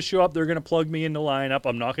know I'm going to show up. They're going to plug me in the lineup.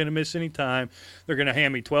 I'm not going to miss any time. They're going to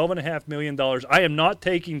hand me $12.5 million. I am not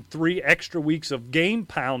taking 3 extra weeks of game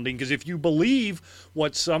pounding, because if you believe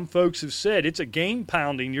what some folks have said, it's a game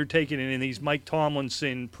pounding you're taking in these Mike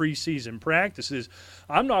Tomlinson preseason practices.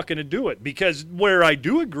 I'm not going to do it, because where I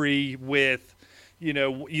do agree with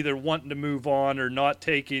either wanting to move on or not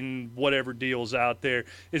taking whatever deals out there,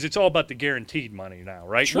 is it's all about the guaranteed money now,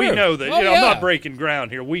 right? True. We know that. Oh, I'm not yeah. breaking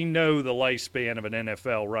ground here. We know the lifespan of an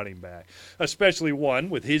NFL running back, especially one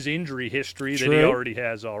with his injury history that he True. already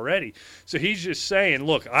has already. So he's just saying,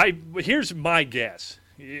 look, here's my guess.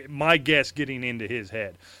 My guess getting into his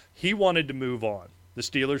head. He wanted to move on. The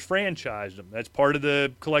Steelers franchised him. That's part of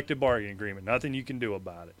the collective bargaining agreement. Nothing you can do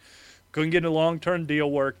about it. Couldn't get a long-term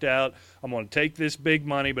deal worked out. I'm going to take this big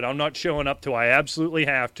money, but I'm not showing up till I absolutely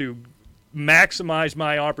have to maximize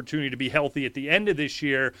my opportunity to be healthy at the end of this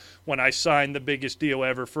year when I sign the biggest deal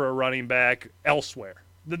ever for a running back elsewhere.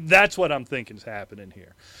 That's what I'm thinking is happening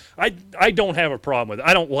here. I don't have a problem with it.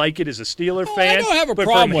 I don't like it as a Steeler fan. I don't have a but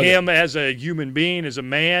problem from with him as a human being, as a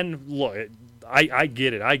man, look, I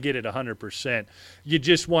get it. I get it 100%. You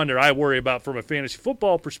just wonder, I worry about from a fantasy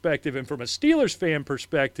football perspective and from a Steelers fan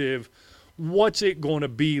perspective, what's it going to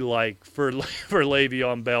be like for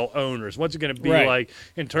Le'Veon Bell owners? What's it going to be like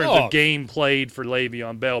in terms of game played for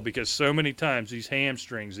Le'Veon Bell? Because so many times these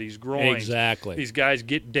hamstrings, these groins, these guys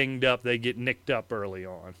get dinged up, they get nicked up early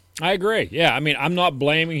on. I agree. Yeah, I mean, I'm not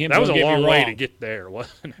blaming him. That was a long way wrong. to get there,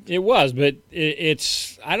 wasn't it? It was, but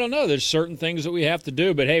it's I don't know. There's certain things that we have to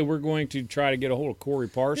do. But, hey, we're going to try to get a hold of Corey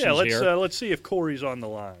Parsons here. Yeah, let's see if Corey's on the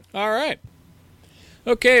line. All right.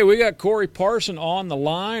 Okay, we got Corey Parson on the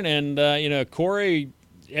line. And, Corey,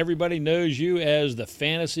 everybody knows you as the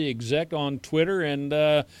fantasy exec on Twitter. And,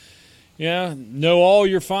 know all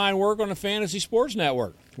your fine work on the Fantasy Sports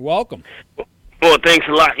Network. Welcome. Well, thanks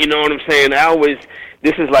a lot. You know what I'm saying?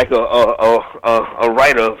 This is like a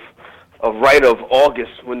rite of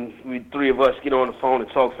August when we three of us get on the phone and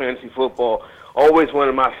talk fantasy football. Always one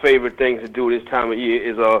of my favorite things to do this time of year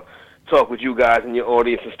is talk with you guys and your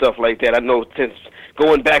audience and stuff like that. I know since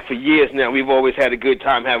going back for years now, we've always had a good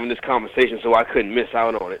time having this conversation, so I couldn't miss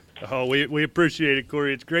out on it. Oh, we appreciate it,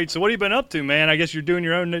 Corey. It's great. So what have you been up to, man? I guess you're doing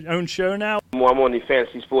your own show now? I'm on the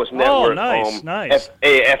Fantasy Sports Network. Oh, nice.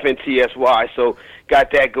 FNTSY. So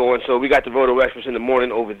got that going. So we got the Roto Express in the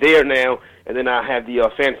morning over there now, and then I have the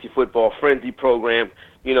Fantasy Football Frenzy program,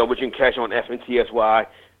 which you can catch on FNTSY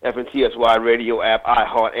radio app,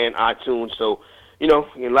 iHeart, and iTunes. So,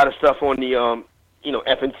 a lot of stuff on the,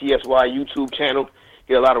 FNTSY YouTube channel.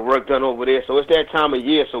 Get a lot of work done over there. So it's that time of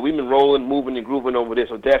year. So we've been rolling, moving, and grooving over there.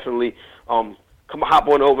 So definitely come hop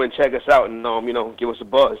on over and check us out and, give us a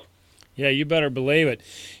buzz. Yeah, you better believe it.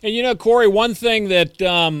 And, Corey, one thing that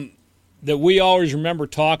that we always remember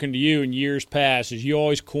talking to you in years past is you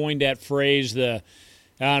always coined that phrase, I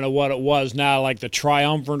don't know what it was now, like the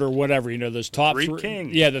triumvirate or whatever, those top three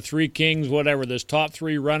kings. Yeah, the three kings, whatever, those top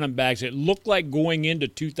three running backs. It looked like going into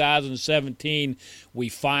 2017, we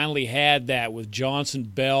finally had that with Johnson,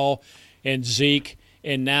 Bell, and Zeke,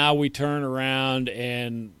 and now we turn around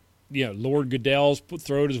and, Lord Goodell's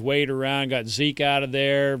throwed his weight around, got Zeke out of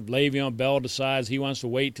there. Le'Veon Bell decides he wants to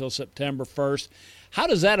wait till September 1st. How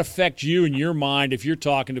does that affect you in your mind if you're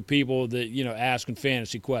talking to people that, asking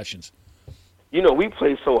fantasy questions? We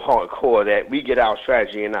play so hardcore that we get our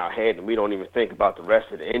strategy in our head and we don't even think about the rest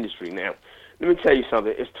of the industry now. Let me tell you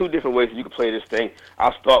something. It's two different ways that you can play this thing.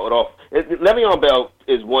 I'll start with Le'Veon Bell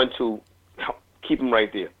is 1-2. Keep him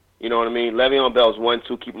right there. You know what I mean? Le'Veon Bell is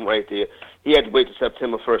 1-2. Keep him right there. He had to wait till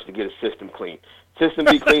September 1st to get his system clean. System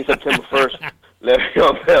be clean September 1st.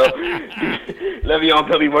 Le'Veon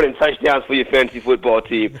Bell be running touchdowns for your fantasy football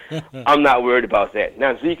team. I'm not worried about that.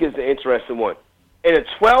 Now, Zeke is the interesting one. In a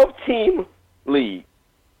 12-team league,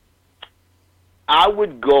 I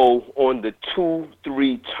would go on the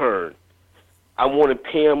 2-3 turn. I want to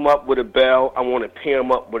pair him up with a Bell. I want to pair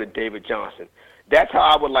him up with a David Johnson. That's how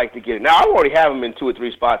I would like to get it. Now, I already have him in 2 or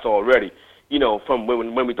 3 spots already, from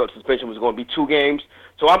when we thought suspension was going to be 2 games.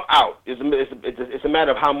 So I'm out. It's a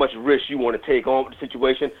matter of how much risk you want to take on the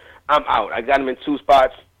situation. I'm out. I got him in 2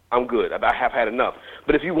 spots. I'm good. I have had enough.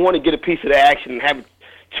 But if you want to get a piece of the action and have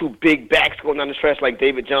 2 big backs going down the stretch like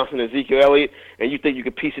David Johnson and Ezekiel Elliott, and you think you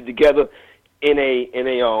could piece it together in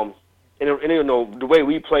the way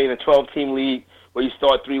we play in a 12-team league where you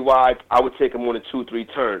start 3 wide, I would take him on a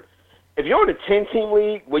 2-3 turn. If you're in a 10-team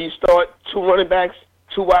league where you start 2 running backs,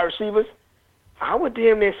 2 wide receivers, I would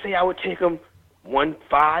damn near say I would take him 1-5,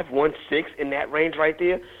 1-6 in that range right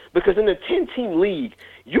there. Because in a 10-team league,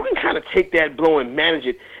 you can kind of take that blow and manage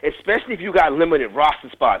it, especially if you got limited roster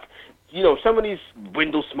spots. Some of these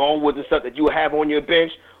Wendell Smallwoods and stuff that you have on your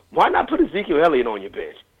bench, why not put Ezekiel Elliott on your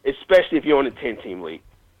bench, especially if you're on a 10-team league?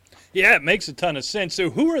 Yeah, it makes a ton of sense. So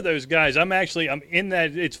who are those guys? I'm in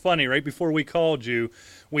that. It's funny. Right before we called you,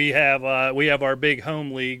 we have our big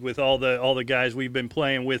home league with all the guys we've been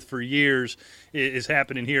playing with for years is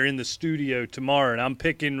happening here in the studio tomorrow, and I'm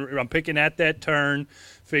picking at that turn,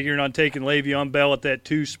 figuring on taking Le'Veon Bell at that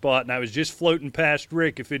 2 spot, and I was just floating past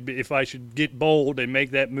Rick if I should get bold and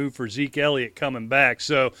make that move for Zeke Elliott coming back.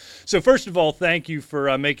 So first of all, thank you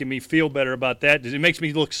for making me feel better about that. It makes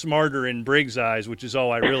me look smarter in Briggs' eyes, which is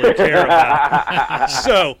all I really care about.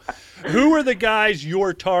 So who are the guys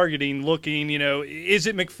you're targeting looking, is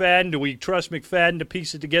it McFadden? Do we trust McFadden to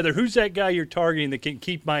piece it together? Who's that guy you're targeting that can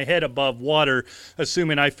keep my head above water,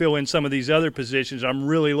 assuming I fill in some of these other positions? I'm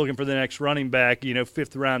really looking for the next running back,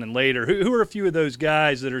 5th round and later. Who are a few of those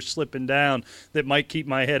guys that are slipping down that might keep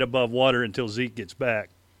my head above water until Zeke gets back?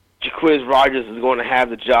 Jaquiz Rogers is going to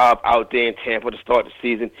have the job out there in Tampa to start the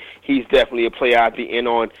season. He's definitely a player I'd be in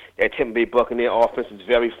on. That Tampa Bay Buccaneer offense is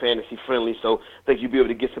very fantasy-friendly, so I think you'll be able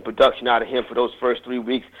to get some production out of him for those first 3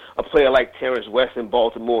 weeks. A player like Terrence West in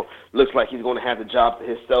Baltimore looks like he's going to have the job to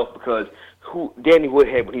himself because Danny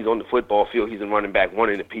Woodhead, when he's on the football field, he's a running back,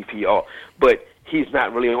 one in the PPR. But he's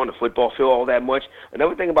not really on the football field all that much.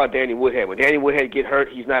 Another thing about Danny Woodhead, when Danny Woodhead get hurt,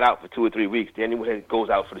 he's not out for 2 or 3 weeks. Danny Woodhead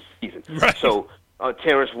goes out for the season. Right. So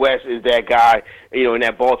Terrence West is that guy, in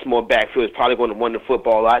that Baltimore backfield is probably going to run the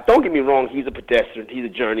football a lot. Don't get me wrong, he's a pedestrian. He's a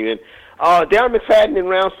journeyman. Darren McFadden in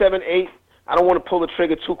round 7, 8. I don't want to pull the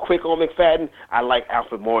trigger too quick on McFadden. I like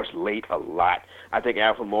Alfred Morris late a lot. I think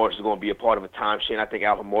Alfred Morris is going to be a part of a timeshare. I think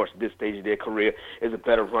Alfred Morris at this stage of their career is a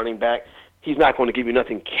better running back. He's not going to give you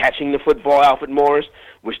nothing catching the football, Alfred Morris,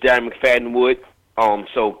 which Darren McFadden would.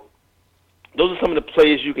 So those are some of the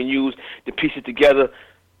players you can use to piece it together.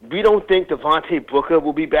 We don't think Devontae Booker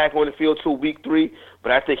will be back on the field till week 3,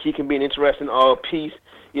 but I think he can be an interesting piece,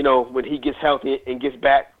 when he gets healthy and gets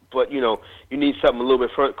back. But, you need something a little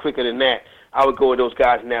bit quicker than that. I would go with those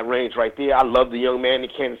guys in that range right there. I love the young man in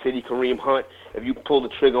Kansas City, Kareem Hunt. If you pull the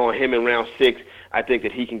trigger on him in round 6, I think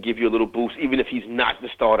that he can give you a little boost. Even if he's not the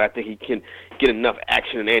starter, I think he can get enough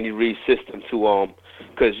action in Andy Reid's system to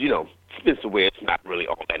because, Spencer Ware's not really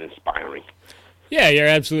all that inspiring. Yeah, you're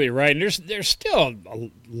absolutely right. And there's still a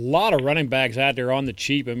lot of running backs out there on the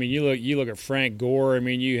cheap. I mean, you look at Frank Gore. I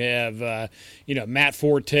mean, you have Matt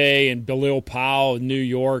Forte and Bilal Powell in New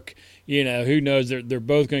York. Who knows? They're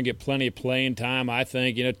both going to get plenty of playing time, I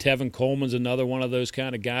think. Tevin Coleman's another one of those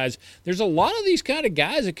kind of guys. There's a lot of these kind of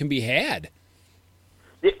guys that can be had.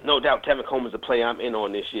 Yeah, no doubt, Tevin Coleman's a player I'm in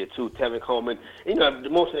on this year, too. Tevin Coleman,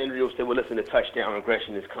 most of the interviews say, well, listen, the touchdown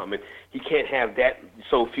regression is coming. He can't have that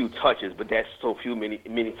so few touches, but that's so few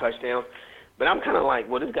many touchdowns. But I'm kind of like,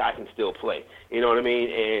 well, this guy can still play. You know what I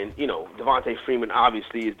mean? And, Devontae Freeman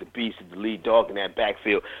obviously is the beast, is the lead dog in that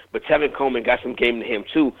backfield. But Tevin Coleman got some game to him,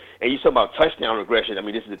 too. And you talk about touchdown regression. I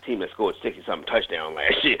mean, this is a team that scored 60-something touchdowns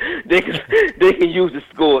last year. They can use the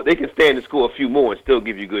score. They can stand to score a few more and still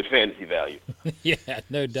give you good fantasy value. Yeah,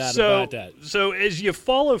 no doubt about that. So as you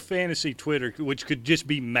follow fantasy Twitter, which could just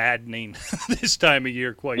be maddening this time of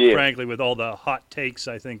year, quite frankly, with all the hot takes,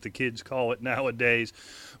 I think the kids call it nowadays.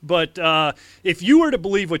 But if you were to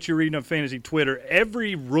believe what you're reading on fantasy Twitter,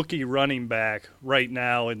 every rookie running back right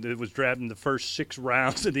now, and it was drafted in the first 6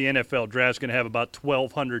 rounds of the NFL draft, is going to have about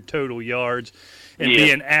 1,200 total yards and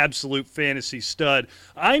be an absolute fantasy stud.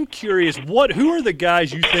 I'm curious, who are the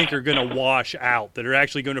guys you think are going to wash out, that are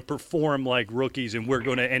actually going to perform like rookies and we're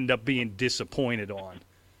going to end up being disappointed on?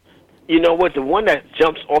 You know what? The one that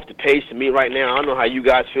jumps off the page to me right now, I don't know how you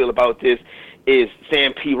guys feel about this, is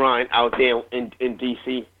Sam P. Ryan out there in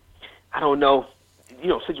D.C. I don't know.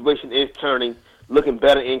 Situation is turning, looking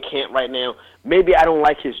better in camp right now. Maybe I don't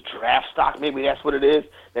like his draft stock. Maybe that's what it is,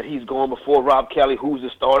 that he's going before Rob Kelly, who's the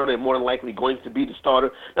starter. They're more than likely going to be the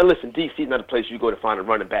starter. Now, listen, D.C. is not a place you go to find a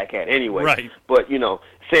running back at anyway. Right. But,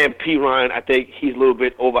 Sam P. Ryan, I think he's a little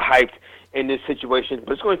bit overhyped in this situation.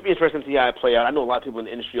 But it's going to be interesting to see how it play out. I know a lot of people in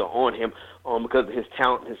the industry are on him because of his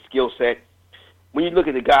talent, his skill set. When you look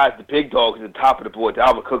at the guys, the big dogs at the top of the board,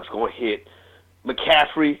 Dalvin Cook's going to hit.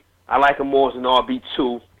 McCaffrey, I like him more as an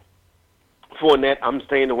RB2. Fournette, I'm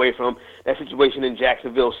staying away from. That situation in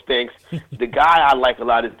Jacksonville stinks. The guy I like a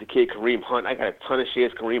lot is the kid Kareem Hunt. I got a ton of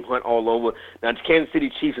shares Kareem Hunt all over. Now, the Kansas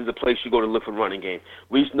City Chiefs is a place you go to look for running game.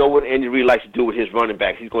 We know what Andy Reid likes to do with his running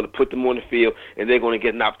backs. He's going to put them on the field, and they're going to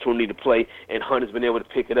get an opportunity to play, and Hunt has been able to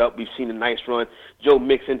pick it up. We've seen a nice run. Joe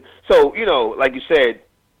Mixon. So, like you said,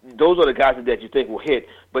 those are the guys that you think will hit.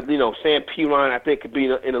 But, Sam Perine, I think, could be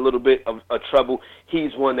in a little bit of trouble.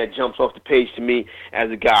 He's one that jumps off the page to me as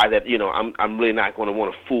a guy that, I'm really not going to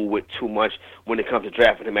want to fool with too much when it comes to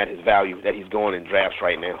drafting him at his value that he's going in drafts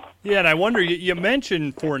right now. Yeah, and I wonder, you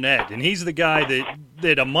mentioned Fournette, and he's the guy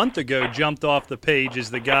that a month ago jumped off the page as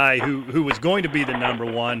the guy who was going to be the number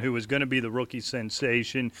one, who was going to be the rookie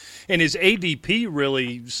sensation, and his ADP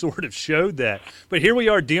really sort of showed that. But here we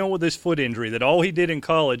are dealing with this foot injury that all he did in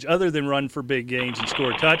college, other than run for big gains and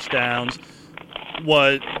score touchdowns,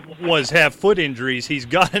 was have foot injuries. He's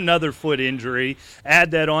got another foot injury.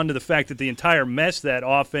 Add that on to the fact that the entire mess that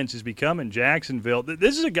offense has become in Jacksonville.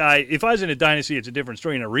 This is a guy, if I was in a dynasty, it's a different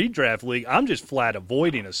story. In a redraft league, I'm just flat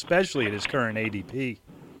avoiding, especially at his current ADP.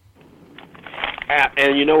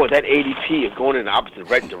 And you know what? That ADP is going in the opposite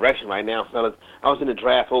direction right now, fellas. I was in the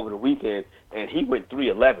draft over the weekend, and he went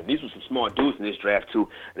 311. These were some smart dudes in this draft, too.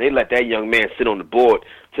 And they let that young man sit on the board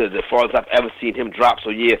to the farthest I've ever seen him drop. So,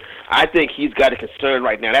 yeah, I think he's got a concern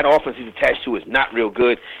right now. That offense he's attached to is not real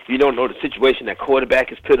good. You don't know the situation. That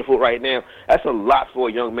quarterback is pitiful right now. That's a lot for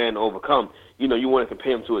a young man to overcome. You want to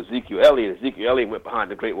compare him to Ezekiel Elliott. Ezekiel Elliott went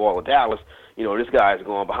behind the Great Wall of Dallas. This guy is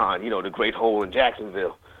going behind, the Great Hole in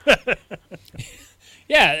Jacksonville.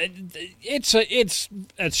 Yeah, it's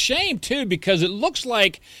a shame, too, because it looks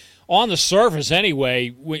like, on the surface anyway,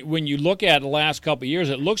 when you look at the last couple of years,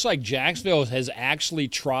 it looks like Jacksonville has actually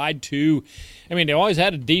tried to – I mean, they always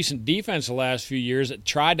had a decent defense the last few years. It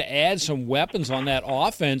tried to add some weapons on that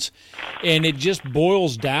offense, and it just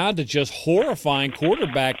boils down to just horrifying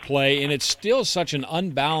quarterback play, and it's still such an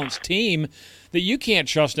unbalanced team that you can't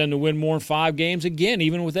trust them to win more than 5 games again,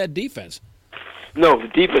 even with that defense. No, the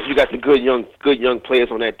defense, you got the good young players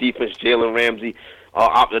on that defense, Jalen Ramsey,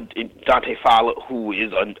 Dante Fowler, who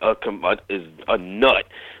is a nut.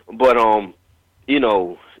 But,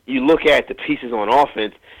 you look at the pieces on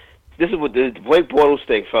offense, this is what the Blake Bortles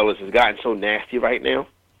thing, fellas, has gotten so nasty right now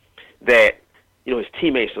that, his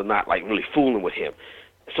teammates are not, really fooling with him.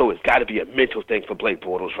 So it's got to be a mental thing for Blake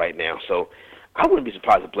Bortles right now. So I wouldn't be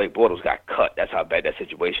surprised if Blake Bortles got cut. That's how bad that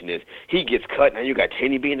situation is. He gets cut. Now you got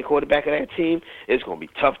Henne being the quarterback of that team. It's going to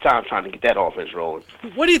be a tough time trying to get that offense rolling.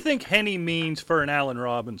 What do you think Henne means for an Allen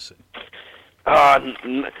Robinson?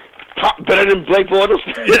 Better than Blake Bortles?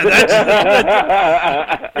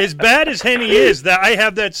 Yeah, as bad as Henne is, that I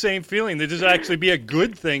have that same feeling that this actually be a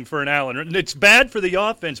good thing for an Allen. It's bad for the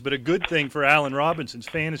offense, but a good thing for Allen Robinson's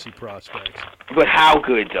fantasy prospects. But how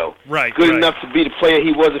good, though? Right. Good enough to be the player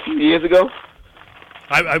he was a few years ago?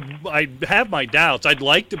 I have my doubts. I'd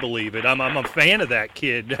like to believe it. I'm a fan of that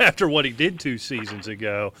kid after what he did 2 seasons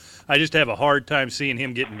ago. I just have a hard time seeing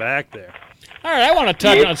him getting back there. All right, I want to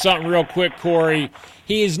touch on something real quick, Corey.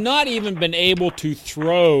 He has not even been able to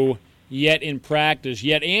throw yet in practice,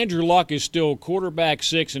 yet Andrew Luck is still quarterback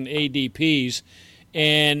 6 in ADPs.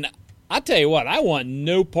 And I tell you what, I want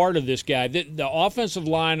no part of this guy. The offensive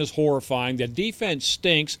line is horrifying. The defense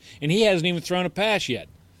stinks, and he hasn't even thrown a pass yet.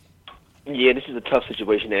 Yeah, this is a tough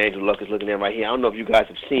situation that Andrew Luck is looking at right here. I don't know if you guys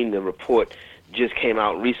have seen the report just came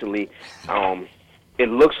out recently. It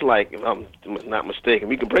looks like, if I'm not mistaken,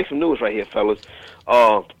 we can break some news right here, fellas.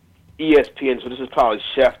 ESPN, so this is probably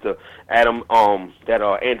Schefter, Adam, that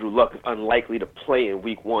Andrew Luck is unlikely to play in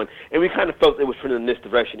Week 1. And we kind of felt it was trending in this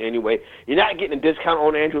direction anyway. You're not getting a discount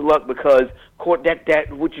on Andrew Luck because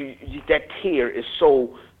that tier is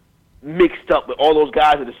so mixed up with all those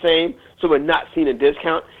guys are the same, so we're not seeing a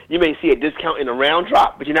discount. You may see a discount in a round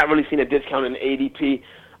drop, but you're not really seeing a discount in the ADP.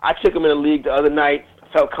 I took him in the league the other night,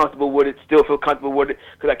 felt comfortable with it, still feel comfortable with it,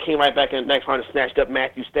 because I came right back in the next round and snatched up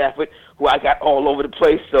Matthew Stafford, who I got all over the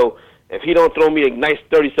place. So if he don't throw me a nice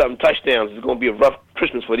 30-something touchdowns, it's going to be a rough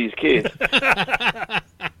Christmas for these kids.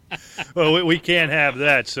 Well, we can't have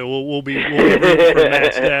that, so we'll be rooting for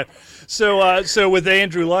Matt Stafford. So with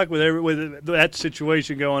Andrew Luck, with that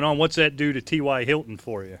situation going on, what's that do to T.Y. Hilton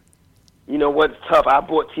for you? You know what's tough? I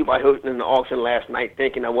bought T.Y. Hilton in the auction last night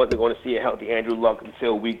thinking I wasn't going to see a healthy Andrew Luck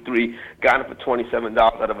until Week 3. Got him for $27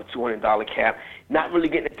 out of a $200 cap. Not really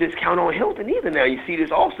getting a discount on Hilton either now. You see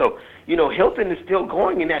this also. Hilton is still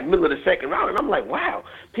going in that middle of the second round, and I'm like, wow.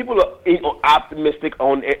 People are optimistic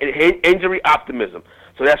on injury optimism.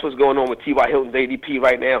 So that's what's going on with T.Y. Hilton's ADP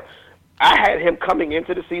right now. I had him coming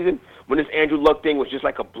into the season when this Andrew Luck thing was just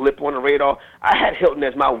like a blip on the radar. I had Hilton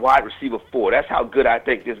as my wide receiver 4. That's how good I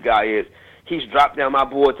think this guy is. He's dropped down my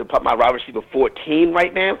board to put my wide receiver 14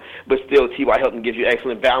 right now, but still T.Y. Hilton gives you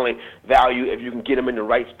excellent value if you can get him in the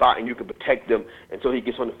right spot and you can protect him until he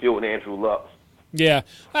gets on the field with Andrew Luck. Yeah.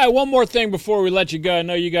 All right, one more thing before we let you go. I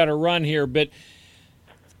know you got to run here, but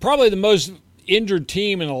probably the most injured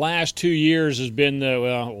team in the last 2 years has been the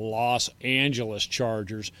Los Angeles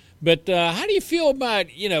Chargers. But how do you feel about,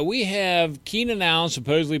 we have Keenan Allen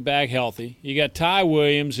supposedly back healthy. You got Ty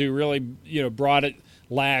Williams, who really, brought it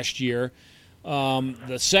last year.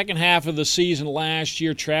 The second half of the season last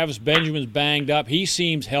year, Travis Benjamin's banged up. He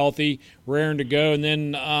seems healthy, raring to go. And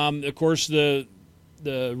then, of course, the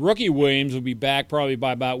rookie Williams will be back probably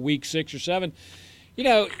by about week 6 or 7.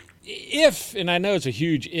 If, and I know it's a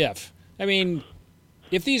huge if,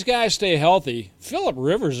 if these guys stay healthy, Phillip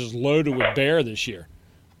Rivers is loaded with bear this year.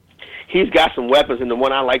 He's got some weapons, and the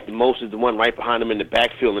one I like the most is the one right behind him in the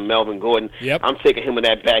backfield, and Melvin Gordon. Yep. I'm taking him in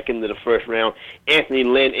that back into the first round. Anthony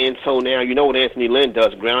Lynn in tow now. You know what Anthony Lynn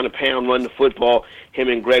does, ground and pound, run the football. Him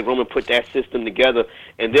and Greg Roman put that system together,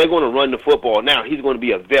 and they're going to run the football. Now, he's going to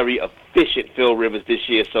be a very efficient Phil Rivers this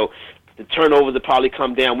year, so the turnovers will probably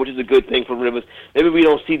come down, which is a good thing for Rivers. Maybe we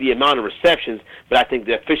don't see the amount of receptions, but I think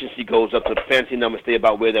the efficiency goes up, so the fantasy numbers stay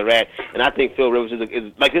about where they're at. And I think Phil Rivers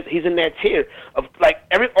is like this. He's in that tier of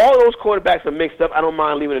all those quarterbacks are mixed up. I don't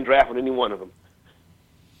mind leaving a draft with any one of them.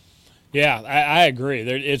 Yeah, I agree.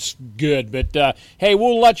 It's good. But, hey,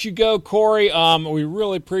 we'll let you go, Corey. We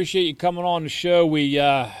really appreciate you coming on the show. We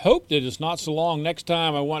hope that it's not so long next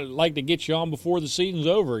time. I'd like to get you on before the season's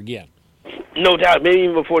over again. No doubt. Maybe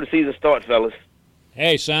even before the season starts, fellas.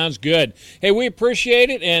 Hey, sounds good. Hey, we appreciate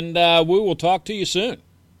it, and we will talk to you soon.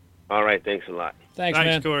 All right. Thanks a lot. Thanks,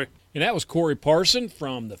 man. Corey. And that was Corey Parson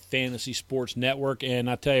from the Fantasy Sports Network. And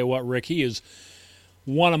I tell you what, Rick, he is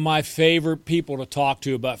one of my favorite people to talk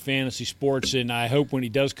to about fantasy sports, and I hope when he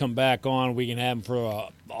does come back on, we can have him for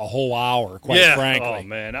a whole hour, quite frankly. Oh,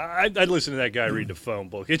 man. I'd listen to that guy read the phone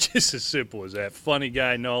book. It's just as simple as that. Funny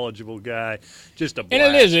guy, knowledgeable guy, just a blast.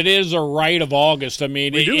 And it is a rite of August. We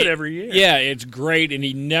do it every year. Yeah, it's great, and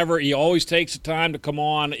he always takes the time to come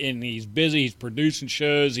on, and he's busy. He's producing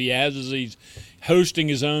shows. He's hosting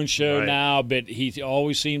his own show now, but he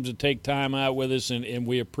always seems to take time out with us, and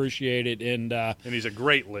we appreciate it. And he's a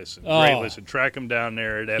great listen. Great listen. Track him down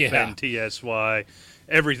there at FNTSY.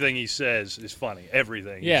 Everything he says is funny.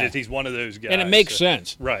 Everything. Yeah. He's one of those guys. And it makes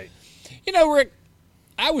sense. Right. Rick,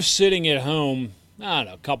 I was sitting at home, I don't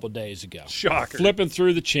know, a couple of days ago. Shocker. Flipping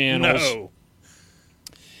through the channels.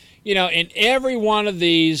 No. And every one of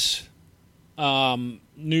these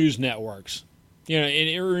news networks, and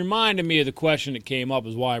it reminded me of the question that came up,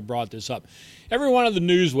 is why I brought this up. Every one of the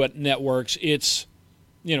news networks, it's,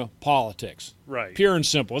 politics. Right. Pure and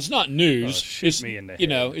simple. It's not news. It's me in the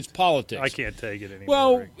head. It's politics. I can't take it anymore.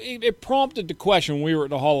 Well, it prompted the question when we were at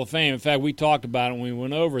the Hall of Fame. In fact, we talked about it when we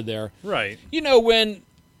went over there. Right. When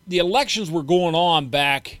the elections were going on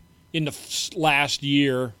back in the last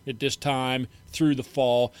year at this time through the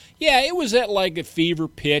fall, it was at like a fever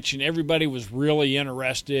pitch, and everybody was really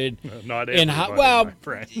interested. Not everybody, my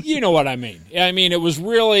friend. You know what I mean. It was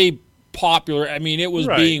really popular. It was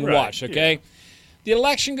being watched, okay? Yeah. The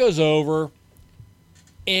election goes over,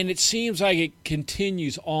 and it seems like it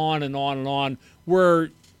continues on and on and on,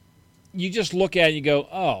 where you just look at it and you go,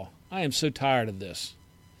 oh, I am so tired of this.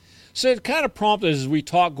 So it kind of prompted us as we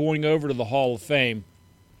talked going over to the Hall of Fame.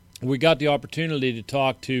 We got the opportunity to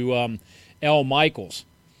talk to Al Michaels.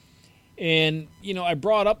 And, I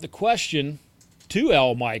brought up the question to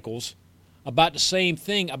Al Michaels about the same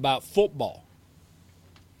thing about football.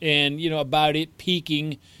 And, about it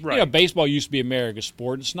peaking. Right. Baseball used to be America's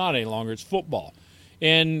sport. It's not any longer. It's football.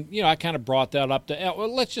 And, I kind of brought that up to Al.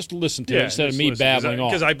 Well, let's just listen to it instead of me babbling on.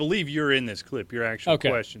 Because I believe you're in this clip. Your actual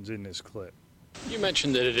question's in this clip. You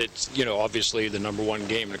mentioned that it's, obviously the number one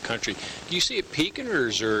game in the country. Do you see it peaking,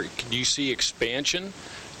 or do you see expansion?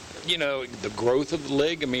 The growth of the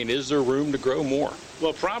league? Is there room to grow more?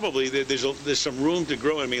 Well, probably. There's some room to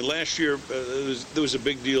grow. Last year there was a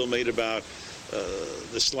big deal made about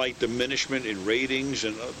the slight diminishment in ratings,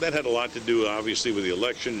 and that had a lot to do, obviously, with the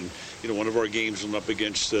election. And, one of our games went up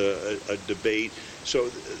against a debate. So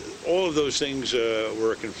all of those things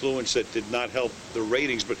were a confluence that did not help the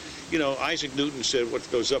ratings. But, Isaac Newton said what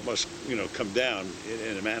goes up must, come down,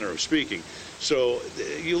 in a manner of speaking. So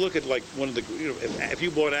you look at like one of the, if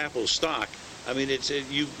you bought Apple stock,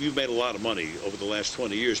 you've made a lot of money over the last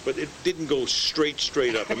 20 years, but it didn't go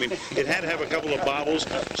straight up. It had to have a couple of bobbles.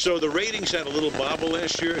 So the ratings had a little bobble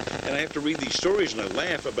last year, and I have to read these stories and I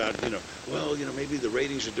laugh about, maybe the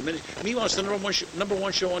ratings are diminished. Meanwhile, it's the number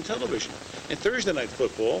one show on television. And Thursday Night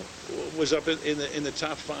Football was up in the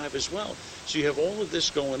top 5 as well. So you have all of this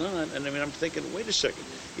going on, and I'm thinking, wait a second.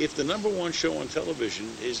 If the number one show on television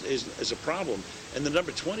is a problem, and the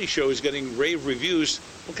number 20 show is getting rave reviews,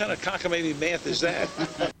 what kind of cockamamie math is that?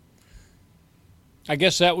 I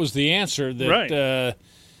guess that was the answer that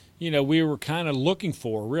we were kind of looking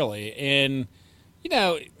for, really. And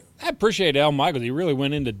I appreciate Al Michaels. He really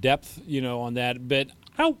went into depth, on that. But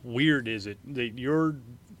How weird is it that you're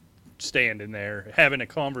standing there having a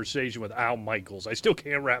conversation with Al Michaels? I still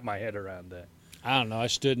can't wrap my head around that. I don't know. I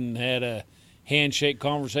stood and had a handshake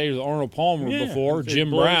conversation with Arnold Palmer before, it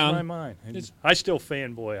Jim blows Brown. My mind. I still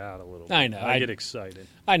fanboy out a little bit. I know. I get excited.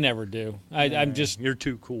 I never do. I'm just. You're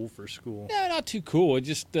too cool for school. No, not too cool. It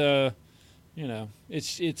just,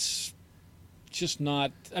 it's just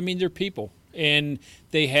not. I mean, they're people, and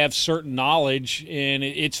they have certain knowledge, and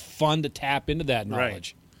it's fun to tap into that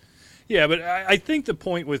knowledge. Right. Yeah, but I think the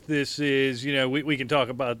point with this is, we can talk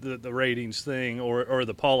about the ratings thing or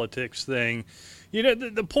the politics thing.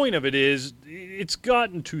 The point of it is it's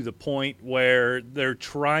gotten to the point where they're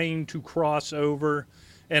trying to cross over,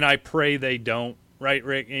 and I pray they don't. Right,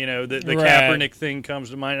 Rick? The Right. Kaepernick thing comes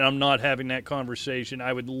to mind, and I'm not having that conversation.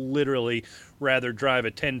 I would literally rather drive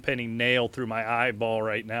a 10-penny nail through my eyeball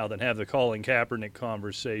right now than have the Colin Kaepernick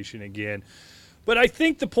conversation again. But I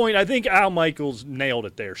think Al Michaels nailed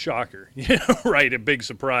it there. Shocker. Right, a big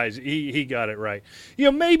surprise. He got it right.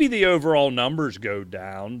 Maybe the overall numbers go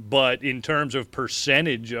down, but in terms of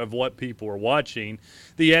percentage of what people are watching,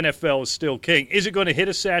 the NFL is still king. Is it going to hit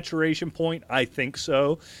a saturation point? I think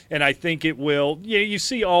so, and I think it will. You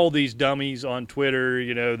see all these dummies on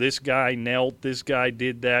Twitter, this guy knelt, this guy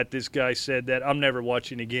did that, this guy said that. I'm never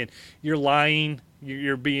watching again. You're lying.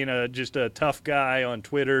 You're being just a tough guy on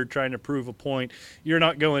Twitter trying to prove a point. You're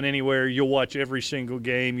not going anywhere. You'll watch every single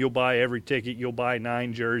game. You'll buy every ticket. You'll buy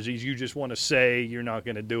 9 jerseys. You just want to say you're not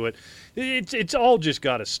going to do it. It's all just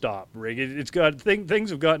got to stop, Rick.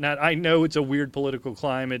 Things have gotten out. I know it's a weird political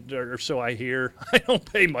climate, or so I hear. I don't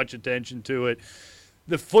pay much attention to it.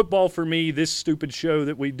 The football for me, this stupid show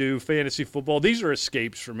that we do, fantasy football, these are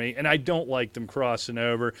escapes for me, and I don't like them crossing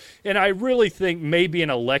over. And I really think maybe an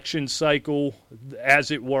election cycle, as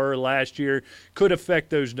it were last year, could affect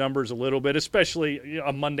those numbers a little bit, especially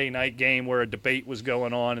a Monday night game where a debate was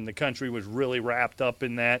going on and the country was really wrapped up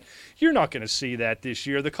in that. You're not going to see that this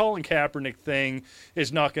year. The Colin Kaepernick thing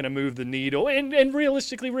is not going to move the needle. And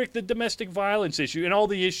realistically, Rick, the domestic violence issue and all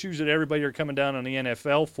the issues that everybody are coming down on the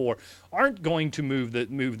NFL for aren't going to move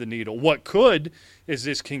the needle. What could is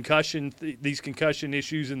these concussion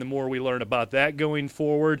issues, and the more we learn about that going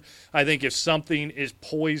forward, I think if something is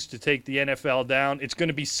poised to take the NFL down, it's going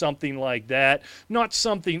to be something like that, not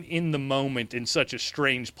something in the moment in such a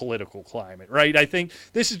strange political climate, right? I think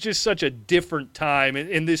this is just such a different time,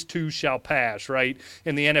 and this too shall pass, right?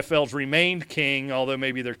 And the NFL's remained king, although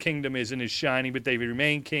maybe their kingdom isn't as shining, but they've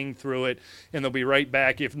remained king through it, and they'll be right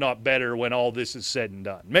back, if not better, when all this is said and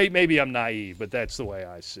done. Maybe I'm naive, but that's the way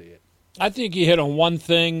I see it. I think you hit on one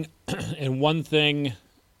thing, and one thing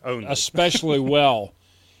especially well,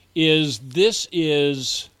 is this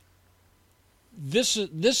is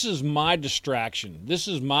my distraction. This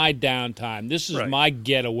is my downtime. This is my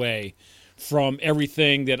getaway from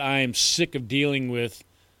everything that I am sick of dealing with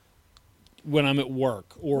when I'm at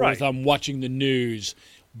work or if I'm watching the news,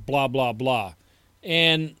 blah, blah, blah.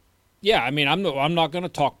 And yeah, I mean, I'm not going to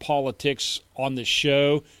talk politics on the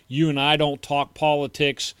show. You and I don't talk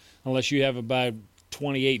politics unless you have about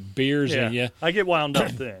 28 beers in you. I get wound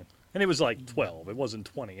up then. And it was like 12. It wasn't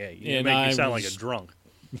 28. You make me sound like a drunk.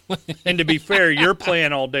 And to be fair, your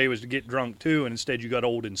plan all day was to get drunk too, and instead you got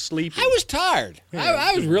old and sleepy. I was tired.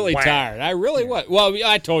 I was really tired. I really was. Well,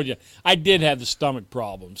 I told you, I did have the stomach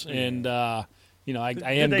problems. And, I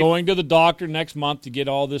am going to the doctor next month to get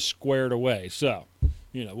all this squared away. So,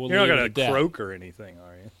 we'll You're not going to croak or anything,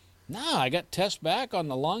 are you? No, I got tests back on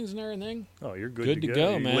the lungs and everything. Oh, you're good to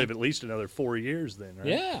go, man. You live at least another 4 years then, right?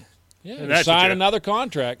 Yeah. Yeah, sign another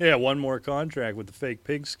contract. Yeah, one more contract with the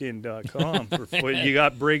fakepigskin.com. You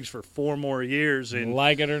got Briggs for 4 more years. And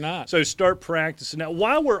like it or not. So start practicing. Now,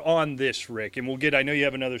 while we're on this, Rick, and I know you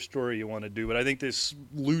have another story you want to do, but I think this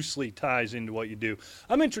loosely ties into what you do.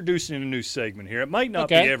 I'm introducing a new segment here. It might not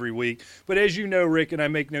be every week, but as you know, Rick, and I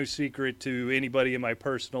make no secret to anybody in my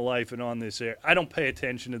personal life and on this air, I don't pay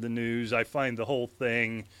attention to the news. I find the whole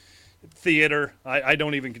thing theater. I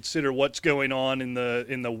don't even consider what's going on in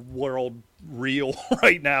the world real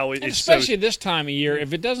right now. Especially this time of year,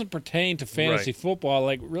 if it doesn't pertain to fantasy football,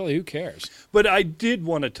 like really, who cares? But I did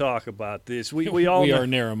want to talk about this. We all are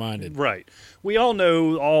narrow-minded, right? We all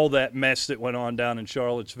know all that mess that went on down in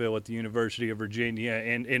Charlottesville at the University of Virginia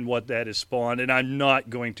and what that has spawned. And I'm not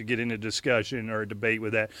going to get into discussion or a debate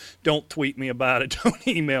with that. Don't tweet me about it. Don't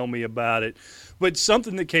email me about it. But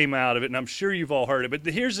something that came out of it, and I'm sure you've all heard it, but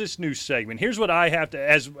here's this new segment. Here's what I have to,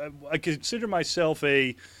 as I consider myself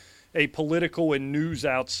a political and news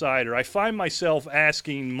outsider, I find myself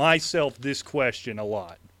asking myself this question a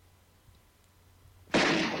lot.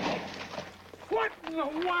 What in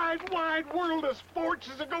the wide, wide world of sports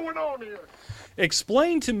is going on here?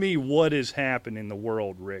 Explain to me what has happened in the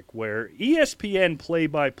world, Rick, where ESPN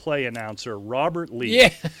play-by-play announcer Robert Lee,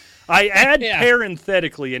 Yeah. I add Yeah.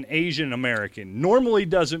 parenthetically an Asian American. Normally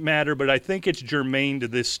doesn't matter, but I think it's germane to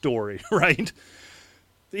this story, right?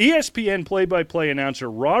 The ESPN play-by-play announcer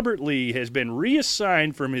Robert Lee has been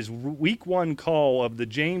reassigned from his Week 1 call of the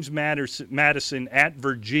James Madison at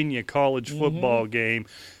Virginia college football game,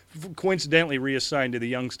 coincidentally reassigned to the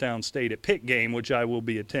Youngstown State at Pitt game, which I will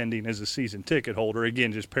be attending as a season ticket holder.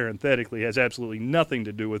 Again, just parenthetically, has absolutely nothing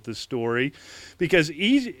to do with this story, because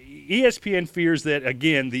ESPN fears that,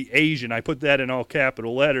 again, the Asian, I put that in all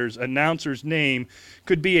capital letters, announcer's name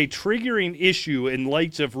could be a triggering issue in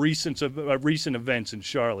light of recent events in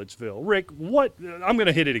Charlottesville. Rick, what? I'm going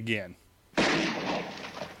to hit it again.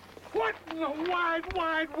 What in the wide,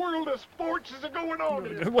 wide world of sports is going on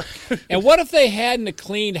here? And what if they hadn't a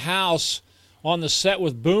cleaned house on the set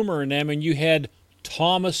with Boomer and them, and you had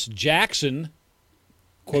Thomas Jackson,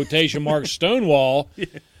 quotation mark Stonewall,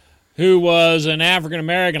 who was an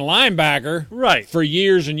African-American linebacker Right. for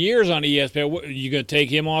years and years on ESPN. You going to take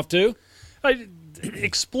him off too?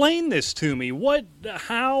 Explain this to me. What?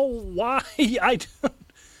 How? Why?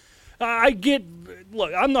 I get.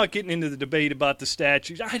 Look, I'm not getting into the debate about the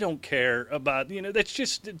statues. I don't care about. That's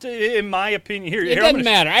just, in my opinion. Here, It doesn't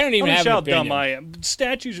matter. I don't even have an how opinion. dumb I am.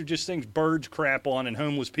 Statues are just things birds crap on and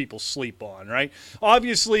homeless people sleep on. Right?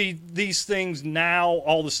 Obviously, these things now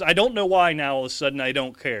all of a sudden. I don't know why now all of a sudden I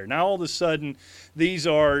don't care. Now all of a sudden, these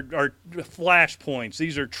are flashpoints.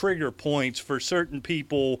 These are trigger points for certain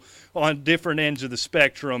people on different ends of the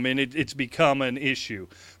spectrum, and it's become an issue.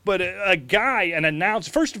 But a guy, an announcer,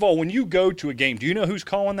 first of all, when you go to a game, do you know who's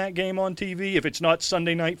calling that game on TV if it's not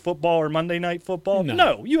Sunday Night Football or Monday Night Football?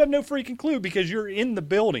 No, you have no freaking clue because you're in the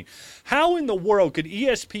building. How in the world could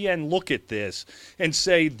ESPN look at this and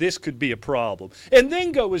say this could be a problem? And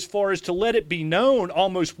then go as far as to let it be known,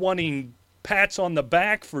 almost wanting pats on the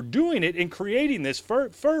back for doing it and creating this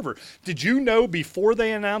fervor. Did you know before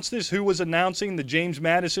they announced this who was announcing the James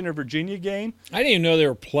Madison or Virginia game? I didn't even know they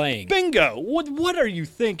were playing. Bingo! What are you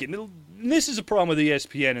thinking? And this is a problem with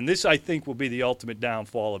ESPN, and this, I think, will be the ultimate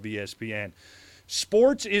downfall of ESPN.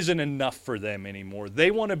 Sports isn't enough for them anymore.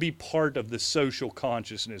 They want to be part of the social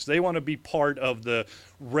consciousness. They want to be part of the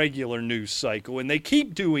regular news cycle, and they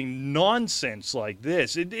keep doing nonsense like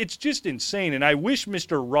this. It's just insane, and I wish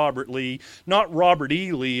Mr. Robert Lee, not Robert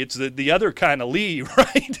E. Lee, it's the other kind of Lee,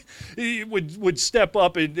 right, he would step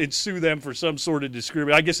up and sue them for some sort of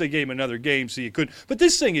discrimination. I guess they gave him another game so you couldn't. But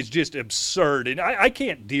this thing is just absurd, and I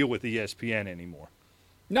can't deal with ESPN anymore.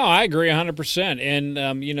 No, I agree 100%.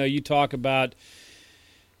 And, you talk about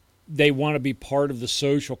they want to be part of the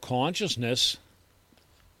social consciousness.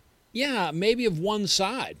 Yeah, maybe of one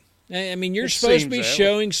side. I mean, you're supposed to be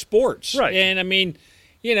showing sports. Right. And, I mean,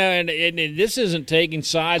 and this isn't taking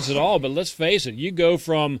sides at all, but let's face it. You go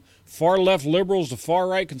from far-left liberals to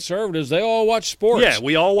far-right conservatives, they all watch sports. Yeah,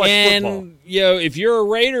 we all watch football. And, if you're a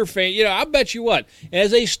Raider fan, I bet you what,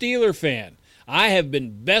 as a Steeler fan, I have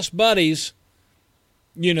been best buddies,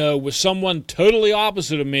 with someone totally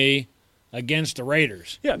opposite of me against the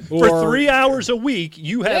Raiders. Yeah, for 3 hours a week,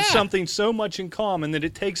 you have something so much in common that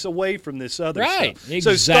it takes away from this other stuff. Exactly.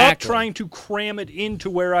 So stop trying to cram it into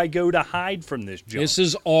where I go to hide from this junk. This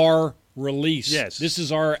is our release. Yes. This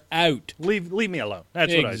is our out. Leave me alone.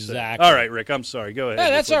 That's what I said. Exactly. All right, Rick, I'm sorry. Go ahead. Yeah,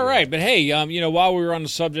 that's all right. But, hey, while we were on the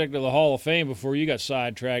subject of the Hall of Fame before you got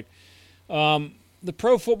sidetracked, the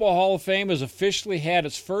Pro Football Hall of Fame has officially had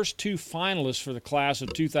its first two finalists for the class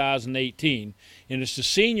of 2018, and it's the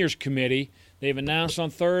Seniors Committee. They've announced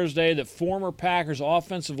on Thursday that former Packers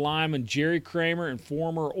offensive lineman Jerry Kramer and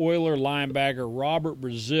former Oiler linebacker Robert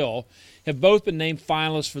Brazil have both been named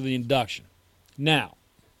finalists for the induction. Now,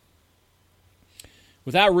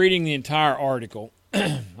 without reading the entire article,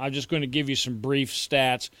 I'm just going to give you some brief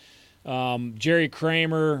stats. Jerry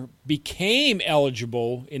Kramer became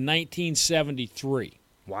eligible in 1973.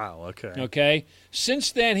 Wow, okay. Okay?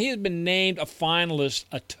 Since then, he has been named a finalist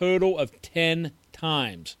a total of 10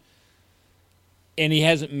 times. And he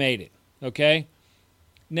hasn't made it, okay?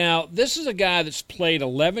 Now, this is a guy that's played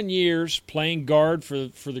 11 years playing guard for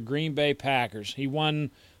the Green Bay Packers. He won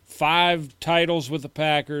 5 titles with the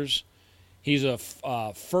Packers. He's a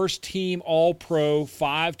first-team All-Pro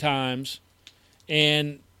 5 times.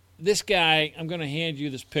 And this guy, I'm going to hand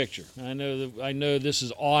you this picture. I know this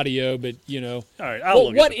is audio, but, All right, I'll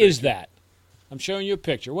look at what the is picture. that? I'm showing you a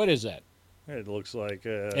picture. What is that? It looks like...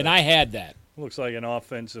 and I had that. Looks like an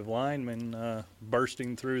offensive lineman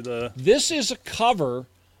bursting through the... This is a cover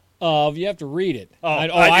of, you have to read it. Oh,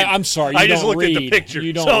 I'm sorry. I just looked at the picture.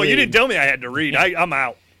 You don't so read. you didn't tell me I had to read. I'm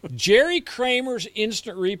out. Jerry Kramer's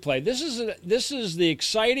Instant Replay. This is the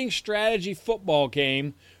exciting strategy football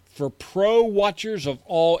game for pro watchers of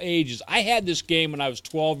all ages. I had this game when I was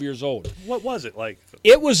 12 years old. What was it like?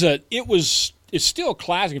 It's still a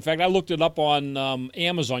classic. In fact, I looked it up on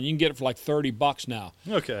Amazon. You can get it for like $30 now.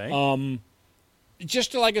 Okay.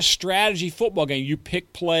 Just like a strategy football game. You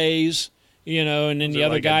pick plays, and then the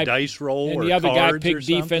other like guy a dice roll, and or the other guy cards picked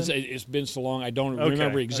defense. something? It's been so long, I don't Okay,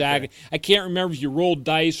 remember exactly. okay. I can't remember if you rolled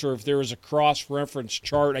dice or if there was a cross-reference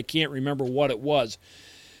chart. I can't remember what it was,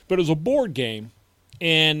 but it was a board game,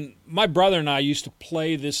 and my brother and I used to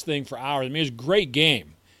play this thing for hours. I mean, it was a great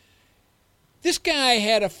game. This guy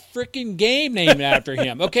had a freaking game named after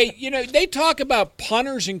him. Okay, they talk about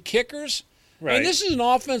punters and kickers. Right. And this is an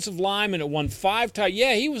offensive lineman that won 5 titles.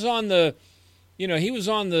 Yeah, he was on the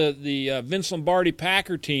Vince Lombardi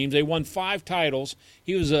Packer teams. They won 5 titles.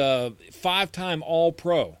 He was a 5-time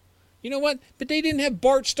All-Pro. You know what? But they didn't have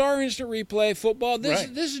Bart Starr Instant Replay football. This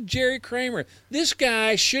is Jerry Kramer. This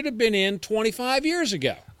guy should have been in 25 years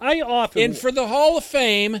ago. And for the Hall of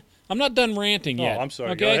Fame, I'm not done ranting yet. Oh, I'm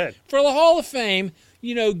sorry. Okay? Go ahead. For the Hall of Fame,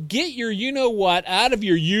 get your you-know-what out of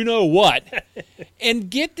your you-know-what and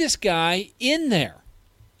get this guy in there.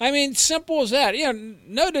 I mean, simple as that.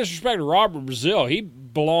 No disrespect to Robert Brazil. He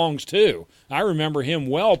belongs too. I remember him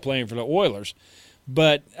well playing for the Oilers.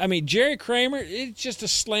 But, I mean, Jerry Kramer, it's just a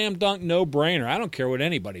slam dunk no-brainer. I don't care what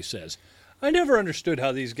anybody says. I never understood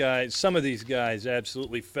how some of these guys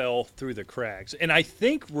absolutely fell through the cracks. And I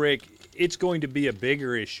think, Rick, it's going to be a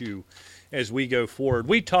bigger issue as we go forward.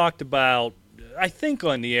 We talked about, I think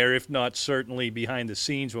on the air, if not certainly behind the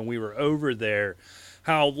scenes when we were over there,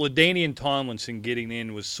 how LaDainian Tomlinson getting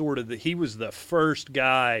in was sort of he was the first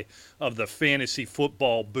guy of the fantasy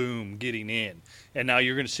football boom getting in. And now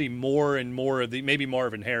you're going to see more and more of maybe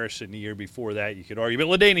Marvin Harrison the year before that, you could argue. But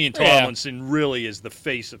LaDainian Tomlinson really is the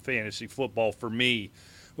face of fantasy football for me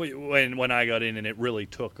when I got in and it really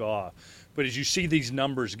took off. But as you see these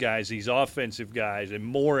numbers guys, these offensive guys, and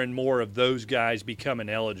more of those guys becoming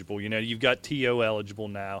eligible, you've got T.O. eligible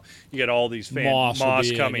now. You got all these Moss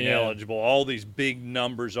coming eligible, all these big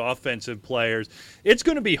numbers, offensive players. It's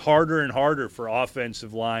going to be harder and harder for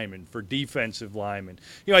offensive linemen, for defensive linemen.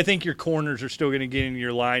 I think your corners are still going to get into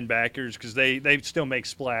your linebackers because they still make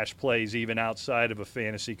splash plays even outside of a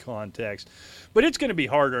fantasy context. But it's going to be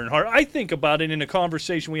harder and harder. I think about it in a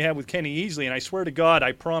conversation we had with Kenny Easley, and I swear to God,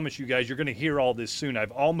 I promise you guys, you're going to hear all this soon.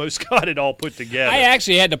 I've almost got it all put together. I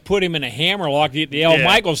actually had to put him in a hammerlock to get the Al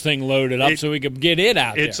Michaels thing loaded up so we could get it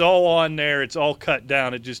out there. It's all on there. It's all cut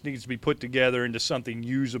down. It just needs to be put together into something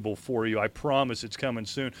usable for you. I promise it's coming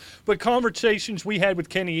soon. But conversations we had with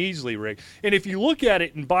Kenny Easley, Rick, and if you look at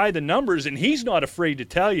it and by the numbers, and he's not afraid to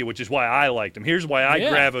tell you, which is why I liked him. Here's why I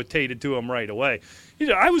gravitated to him right away.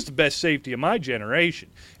 I was the best safety of my generation.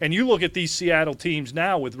 And you look at these Seattle teams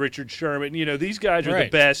now with Richard Sherman, these guys are the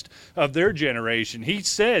best of their generation. He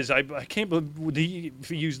says, I can't believe if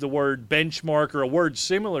he used the word benchmark or a word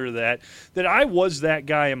similar to that I was that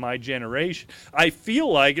guy in my generation. I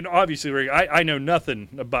feel like, and obviously, Rick, I know nothing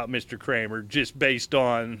about Mr. Kramer just based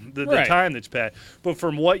on the time that's passed. But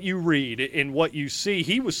from what you read and what you see,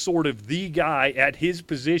 he was sort of the guy at his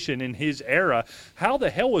position in his era. How the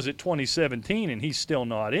hell was it 2017 and he's still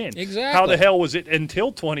not in? Exactly. How the hell was it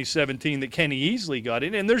until 2017 that Kenny Easley got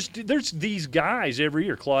in? And there's these guys every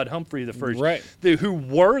year, Claude Humphrey the first, who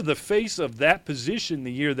were the face of that position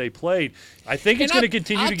the year they played. I think it's going to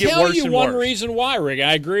continue to get worse and worse. I'll tell you one reason why, Rick.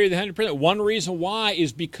 I agree with 100%. One reason why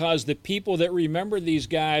is because the people that remember these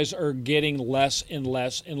guys are getting less and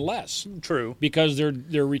less and less. True. Because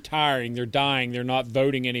they're retiring, they're dying, they're not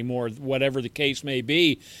voting anymore, whatever the case may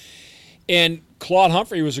be. And Claude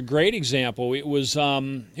Humphrey was a great example. It was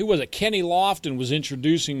who was it? Kenny Lofton was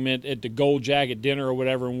introducing him at the Gold Jacket dinner or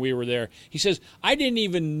whatever when we were there. He says, I didn't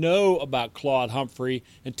even know about Claude Humphrey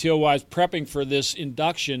until I was prepping for this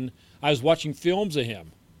induction. I was watching films of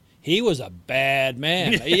him. He was a bad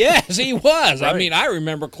man. Yes, he was. Right. I mean, I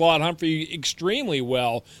remember Claude Humphrey extremely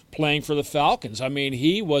well playing for the Falcons. I mean,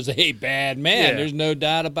 he was a bad man. Yeah. There's no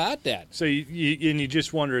doubt about that. So you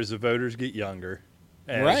just wonder as the voters get younger,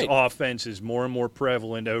 as offense is more and more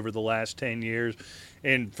prevalent over the last 10 years,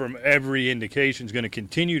 and from every indication is going to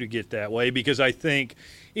continue to get that way because I think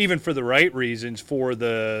even for the right reasons, for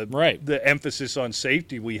the emphasis on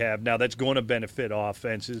safety we have now, that's going to benefit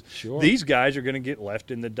offenses. Sure. These guys are going to get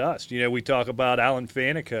left in the dust. We talk about Alan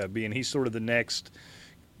Faneca he's sort of the next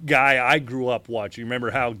guy I grew up watching.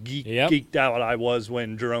 Remember how geeked out I was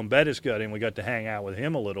when Jerome Bettis got in? We got to hang out with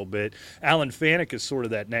him a little bit. Alan Faneca is sort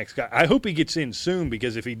of that next guy. I hope he gets in soon,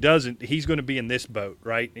 because if he doesn't, he's going to be in this boat,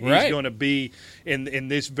 right? He's going to be in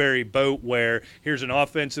this very boat where here's an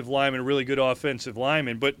offensive lineman, a really good offensive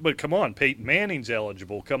lineman, but come on, Peyton Manning's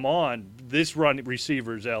eligible. Come on, this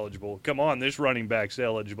receiver is eligible. Come on, this running back's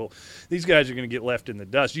eligible. These guys are going to get left in the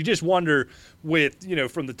dust. You just wonder with,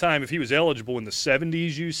 from the time, if he was eligible in the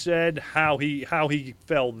 70s, you said, how he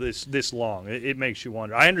fell this long. It makes you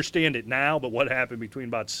wonder. I understand it now, but what happened between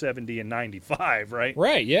about 70 and 95, right?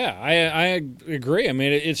 Right, yeah. I agree. I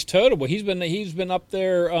mean, it's total. He's been up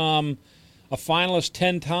there a finalist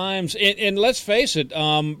 10 times. And let's face it,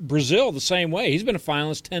 Brazil the same way. He's been a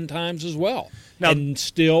finalist 10 times as well. Now, and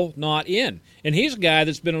still not in. And he's a guy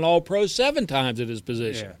that's been an All-Pro 7 times at his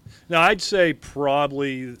position. Yeah. Now, I'd say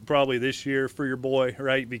probably this year for your boy,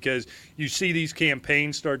 right? Because you see these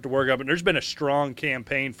campaigns start to work up, and there's been a strong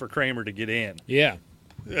campaign for Kramer to get in. Yeah.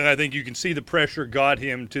 And I think you can see the pressure got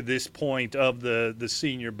him to this point of the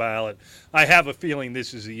senior ballot. I have a feeling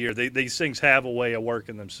this is the year. These things have a way of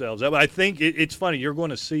working themselves. I think it's funny. You're going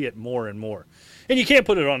to see it more and more. And you can't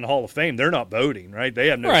put it on the Hall of Fame. They're not voting, right? They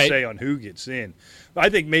have no say on who gets in. But I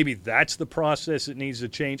think maybe that's the process that needs to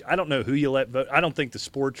change. I don't know who you let vote. I don't think the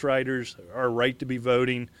sports writers are right to be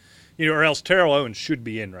voting. Or else Terrell Owens should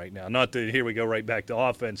be in right now. Not that here we go right back to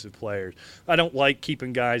offensive players. I don't like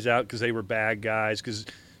keeping guys out because they were bad guys. Because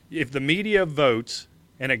if the media votes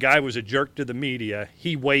and a guy was a jerk to the media,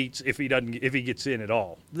 he waits if he gets in at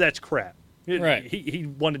all. That's crap. Right. He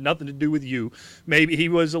wanted nothing to do with you. Maybe he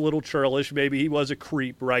was a little churlish. Maybe he was a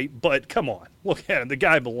creep, right? But come on. Look at him. The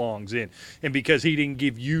guy belongs in. And because he didn't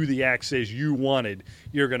give you the access you wanted,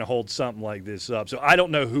 you're going to hold something like this up. So I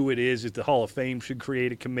don't know who it is. If the Hall of Fame should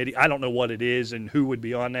create a committee, I don't know what it is and who would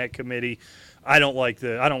be on that committee. I don't like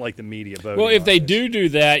the media voting. Well, if they do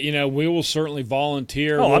that, we will certainly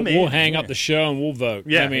volunteer. We'll hang up the show and we'll vote.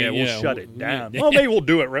 Yeah, we'll shut it down. Well, maybe we'll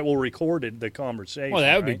do it. Right, we'll record it, the conversation. Well,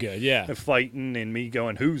 that would be good. Yeah, and fighting and me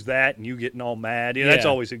going, "Who's that?" and you getting all mad. That's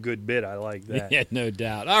always a good bit. I like that. Yeah, no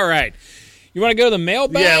doubt. All right. You want to go to the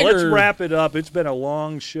mailbag? Yeah, let's wrap it up. It's been a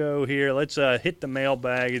long show here. Let's hit the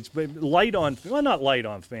mailbag. It's been not light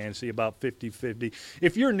on fantasy, about 50-50.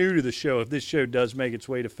 If you're new to the show, if this show does make its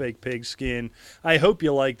way to Fake Pigskin, I hope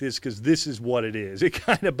you like this because this is what it is. It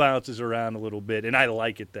kind of bounces around a little bit, and I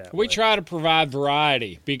like it that way. We try to provide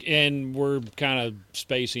variety, and we're kind of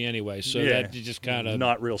spacey anyway, so that just kind of –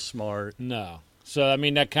 not real smart. No. So,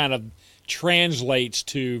 that kind of – translates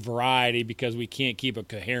to variety because we can't keep a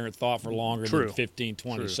coherent thought for longer than 15,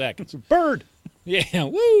 20 seconds. It's a bird. Yeah,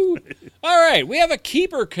 woo. All right, we have a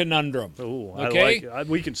keeper conundrum. Ooh, okay? I like it.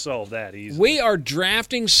 We can solve that easily. We are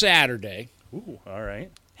drafting Saturday. Ooh, all right.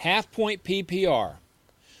 Half-point PPR.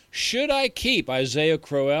 Should I keep Isaiah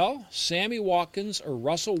Crowell, Sammy Watkins, or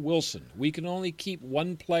Russell Wilson? We can only keep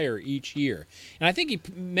one player each year. And I think he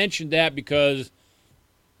mentioned that because,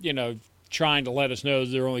 trying to let us know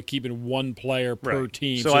they're only keeping one player per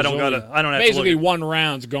team. So I don't have basically to look one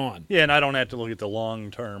round's gone. Yeah, and I don't have to look at the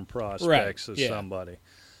long-term prospects of somebody.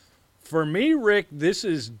 For me, Rick, this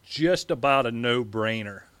is just about a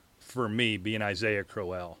no-brainer for me being Isaiah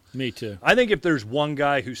Crowell. Me too. I think if there's one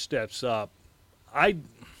guy who steps up, I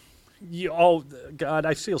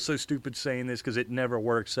feel so stupid saying this because it never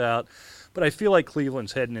works out. But I feel like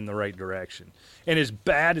Cleveland's heading in the right direction. And as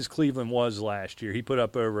bad as Cleveland was last year, he put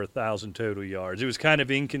up over 1,000 total yards. It was kind of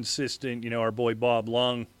inconsistent. Our boy Bob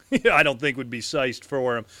Lung, I don't think would be sized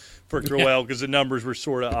for Crowell because the numbers were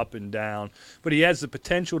sort of up and down. But he has the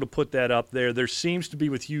potential to put that up there. There seems to be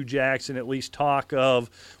with Hugh Jackson at least talk of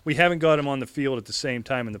we haven't got him on the field at the same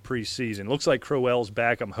time in the preseason. Looks like Crowell's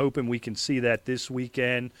back. I'm hoping we can see that this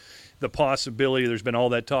weekend. The possibility, there's been all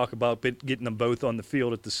that talk about getting them both on the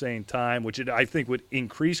field at the same time, which I think would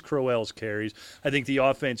increase Crowell's carries. I think the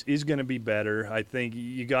offense is going to be better. I think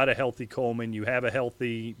you got a healthy Coleman. You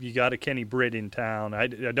got a Kenny Britt in town. I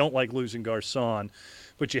don't like losing Garcon,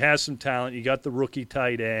 but you have some talent. You got the rookie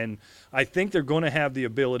tight end. I think they're going to have the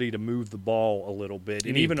ability to move the ball a little bit.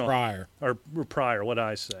 And even Pryor. Or Pryor, what did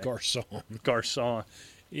I say? Garcon.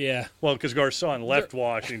 Yeah. Well, because Garcon left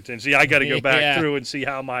Washington. See, I got to go back through and see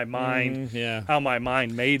how my mind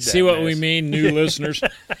made that. See what we mean, new listeners?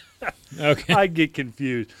 Okay. I get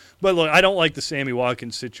confused. But look, I don't like the Sammy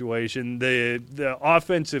Watkins situation. The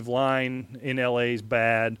offensive line in LA is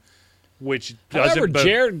bad. However,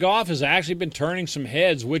 Jared Goff has actually been turning some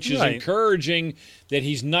heads, which is encouraging that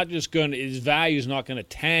he's not just his value is not going to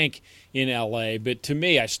tank in L.A., but to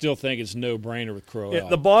me, I still think it's no-brainer with Crowell. Yeah,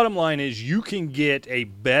 the bottom line is you can get a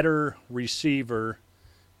better receiver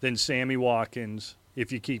than Sammy Watkins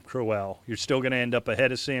if you keep Crowell. You're still going to end up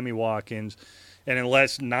ahead of Sammy Watkins. And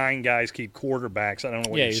unless 9 guys keep quarterbacks, I don't know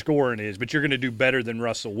what your scoring is, but you're going to do better than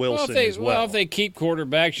Russell Wilson as well. Well, if they keep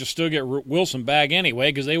quarterbacks, you'll still get Wilson back anyway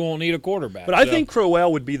because they won't need a quarterback. But I think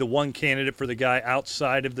Crowell would be the one candidate for the guy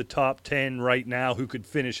outside of the top 10 right now who could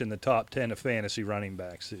finish in the top 10 of fantasy running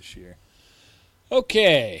backs this year.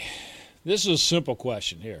 Okay, this is a simple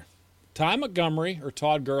question here. Ty Montgomery or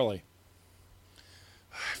Todd Gurley?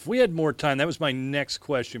 If we had more time, that was my next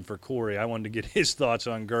question for Corey. I wanted to get his thoughts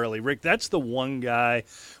on Gurley. Rick, that's the one guy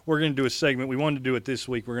we're going to do a segment. We wanted to do it this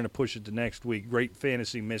week. We're going to push it to next week. Great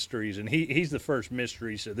fantasy mysteries, and he's the first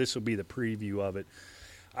mystery, so this will be the preview of it.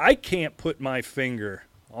 I can't put my finger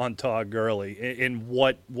on Todd Gurley in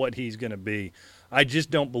what he's going to be. I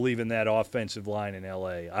just don't believe in that offensive line in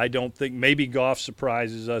L.A. I don't think – maybe Goff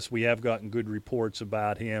surprises us. We have gotten good reports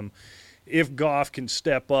about him. If Goff can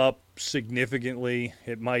step up significantly,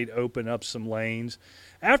 it might open up some lanes.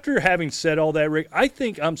 After having said all that, Rick, I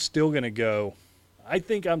think I'm still going to go. I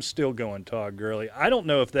think I'm still going Todd Gurley. I don't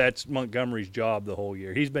know if that's Montgomery's job the whole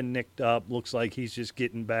year. He's been nicked up. Looks like he's just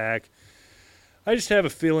getting back. I just have a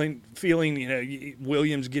feeling,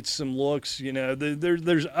 Williams gets some looks.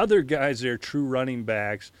 There's other guys there, true running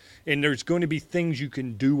backs, and there's going to be things you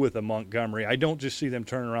can do with a Montgomery. I don't just see them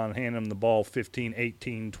turn around and hand him the ball 15,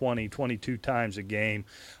 18, 20, 22 times a game.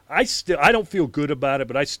 I don't feel good about it,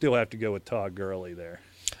 but I still have to go with Todd Gurley there.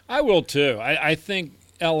 I will too. I think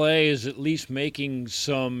L.A. is at least making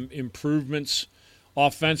some improvements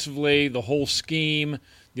offensively, the whole scheme.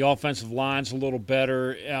 The offensive line's a little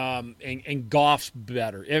better, and Goff's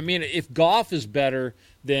better. I mean, if Goff is better,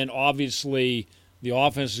 then obviously the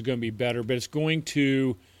offense is going to be better, but it's going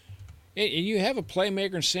to – and you have a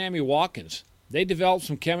playmaker in Sammy Watkins. They developed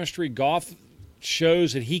some chemistry. Goff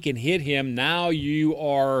shows that he can hit him. Now you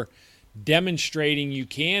are demonstrating you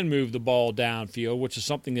can move the ball downfield, which is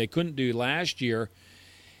something they couldn't do last year.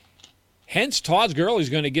 Hence, Todd Gurley's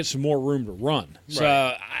going to get some more room to run. So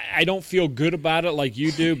Right. I don't feel good about it like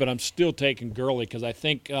you do, but I'm still taking Gurley because I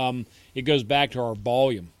think it goes back to our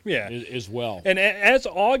volume as well. And as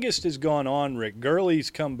August has gone on, Rick, Gurley's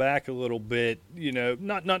come back a little bit,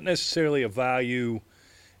 not necessarily a value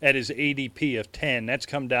at his ADP of 10. That's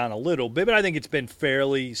come down a little bit, but I think it's been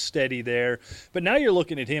fairly steady there. But now you're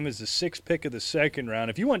looking at him as the 6th pick of the second round.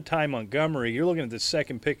 If you want Ty Montgomery, you're looking at the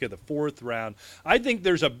 2nd pick of the 4th round. I think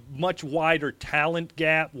there's a much wider talent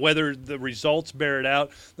gap, whether the results bear it out.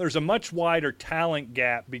 There's a much wider talent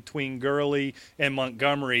gap between Gurley and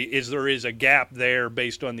Montgomery as there is a gap there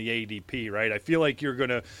based on the ADP, right? I feel like you're going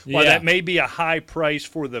to, while that may be a high price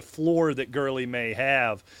for the floor that Gurley may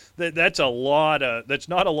have, that's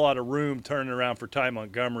not a lot of room turning around for Ty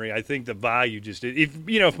Montgomery. I think the value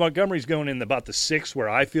if Montgomery's going in about the 6th where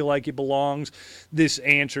I feel like he belongs, this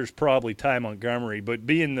answer's probably Ty Montgomery. But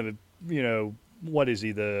being what is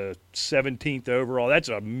he, the 17th overall? That's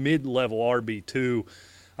a mid-level RB2.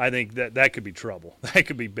 I think that could be trouble. That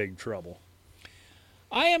could be big trouble.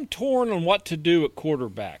 I am torn on what to do at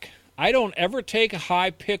quarterback. I don't ever take a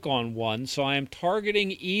high pick on one, so I am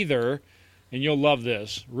targeting either. And you'll love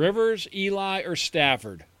this, Rivers, Eli, or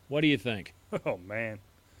Stafford. What do you think? Oh, man.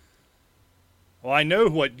 Well, I know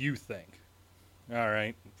what you think. All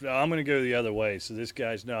right. I'm going to go the other way, so this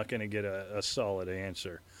guy's not going to get a solid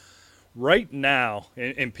answer. Right now,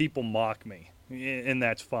 and people mock me, and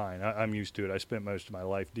that's fine. I'm used to it. I spent most of my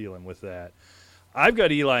life dealing with that. I've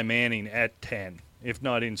got Eli Manning at 10. If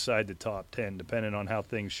not inside the top 10, depending on how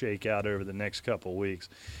things shake out over the next couple of weeks.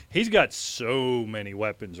 He's got so many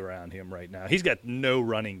weapons around him right now. He's got no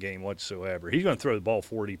running game whatsoever. He's going to throw the ball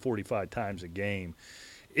 40, 45 times a game.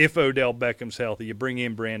 If Odell Beckham's healthy, you bring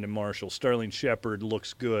in Brandon Marshall. Sterling Shepard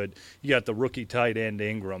looks good. You got the rookie tight end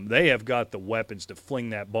Ingram. They have got the weapons to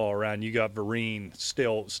fling that ball around. You got Vereen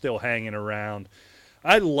still hanging around.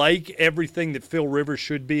 I like everything that Phil Rivers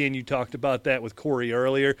should be, and you talked about that with Corey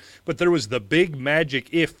earlier, but there was the big magic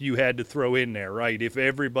if you had to throw in there, right? If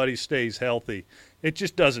everybody stays healthy. It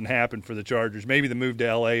just doesn't happen for the Chargers. Maybe the move to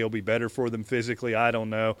L.A. will be better for them physically. I don't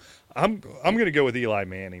know. I'm going to go with Eli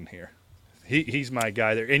Manning here. He's my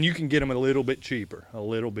guy there, and you can get him a little bit cheaper.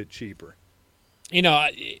 To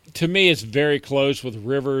me, it's very close with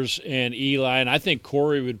Rivers and Eli, and I think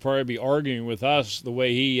Corey would probably be arguing with us the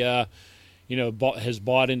way he has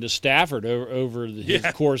bought into Stafford over his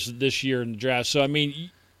course of this year in the draft. So, I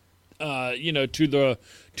mean, to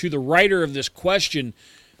the writer of this question,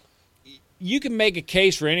 you can make a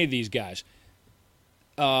case for any of these guys.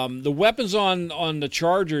 The weapons on the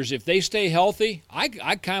Chargers, if they stay healthy, I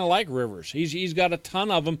kind of like Rivers. He's got a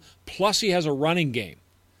ton of them, plus he has a running game.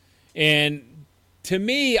 And to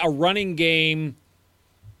me, a running game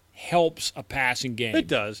helps a passing game. It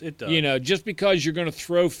does. It does. You know, just because you're going to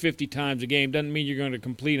throw 50 times a game doesn't mean you're going to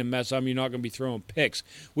complete and mess up. You're not going to be throwing picks,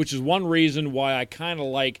 which is one reason why I kind of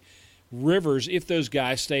like Rivers if those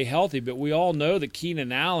guys stay healthy. But we all know that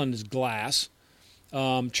Keenan Allen is glass.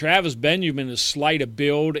 Travis Benjamin is slight of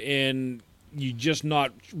build, and you're just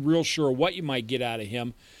not real sure what you might get out of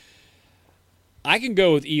him. I can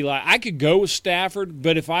go with Eli. I could go with Stafford,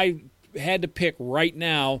 but if I had to pick right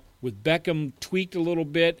now with Beckham tweaked a little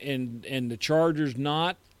bit and the Chargers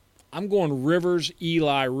not, I'm going Rivers,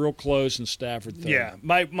 Eli real close, and Stafford third. Yeah,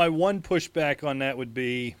 my one pushback on that would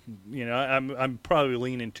be, you know, I'm probably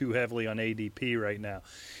leaning too heavily on ADP right now.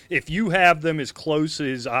 If you have them as close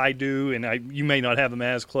as I do, and you may not have them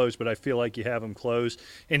as close, but I feel like you have them close,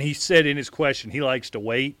 and he said in his question he likes to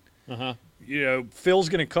wait. You know, Phil's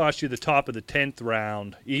going to cost you the top of the 10th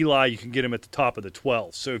round. Eli, you can get him at the top of the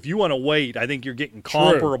 12th. So if you want to wait, I think you're getting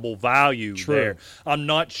comparable value there. I'm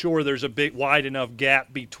not sure there's a wide enough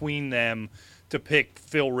gap between them to pick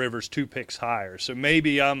Phil Rivers 2 picks higher. So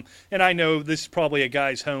maybe and I know this is probably a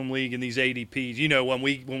guy's home league and these ADPs. You know, when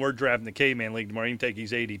we're drafting the K-Man League tomorrow, you can take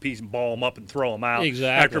these ADPs and ball them up and throw them out.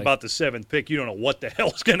 Exactly. After about the 7th pick, you don't know what the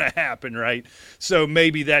hell's going to happen, right? So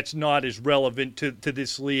maybe that's not as relevant to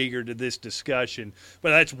this league or to this discussion.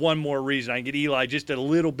 But that's one more reason. I can get Eli just a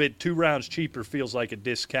little bit, 2 rounds cheaper feels like a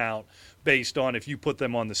discount based on if you put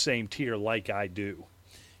them on the same tier like I do.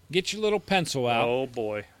 Get your little pencil out. Oh,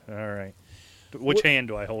 boy. All right. Which hand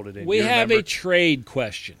do I hold it in? We have a trade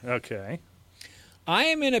question. Okay. I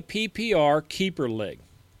am in a PPR keeper league.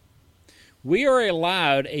 We are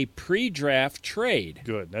allowed a pre-draft trade.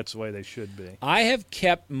 Good. That's the way they should be. I have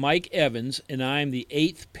kept Mike Evans, and I am the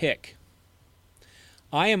 8th pick.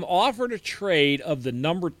 I am offered a trade of the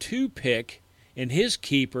number 2 pick, and his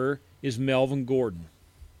keeper is Melvin Gordon.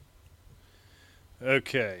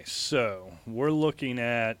 Okay, so we're looking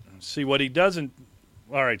at, see what he doesn't.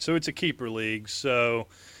 All right, so it's a keeper league, so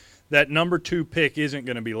that number 2 pick isn't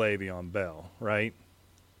going to be Le'Veon Bell, right?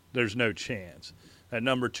 There's no chance. That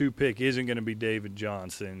number 2 pick isn't going to be David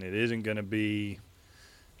Johnson. It isn't going to be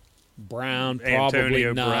Brown, probably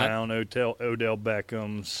Antonio not. Brown, Odell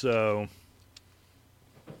Beckham. So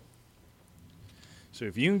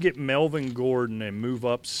if you can get Melvin Gordon and move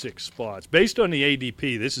up 6 spots, based on the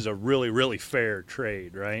ADP, this is a really, really fair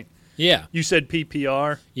trade, right? Yeah. You said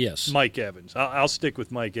PPR? Yes. Mike Evans. I'll stick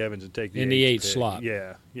with Mike Evans and take the in the 8th pick. slot.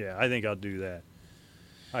 Yeah, I think I'll do that.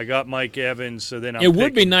 I got Mike Evans, so then It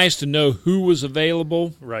would be nice to know who was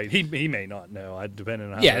available. Right. He may not know, depending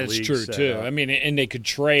on how Yeah, the that's league's true, set too. up. I mean, and they could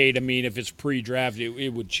trade. I mean, if it's pre-draft, it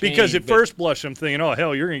would change. Because at first blush, I'm thinking, oh,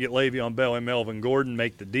 hell, you're going to get Le'Veon Bell and Melvin Gordon,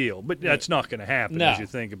 make the deal. But that's not going to happen as you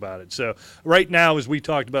think about it. So right now, as we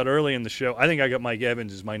talked about early in the show, I think I got Mike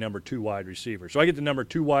Evans as my number 2 wide receiver. So I get the number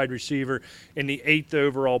 2 wide receiver in the 8th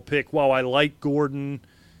overall pick. While I like Gordon,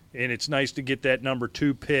 and it's nice to get that number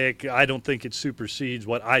 2 pick, I don't think it supersedes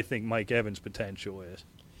what I think Mike Evans' potential is.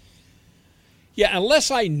 Yeah,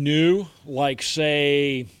 unless I knew, like,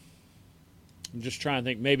 say, I'm just trying to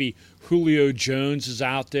think, maybe Julio Jones is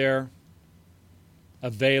out there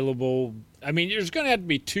available. I mean, there's going to have to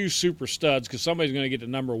be 2 super studs because somebody's going to get the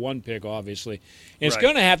number 1 pick, obviously. And it's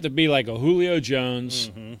going to have to be like a Julio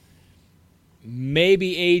Jones,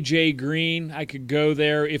 maybe A.J. Green. I could go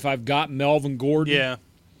there if I've got Melvin Gordon. Yeah.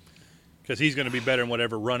 Because he's going to be better than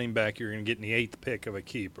whatever running back you're going to get in the 8th pick of a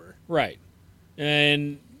keeper. Right.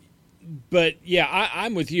 But, yeah,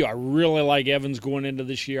 I'm with you. I really like Evans going into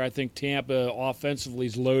this year. I think Tampa offensively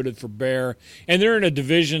is loaded for bear. And they're in a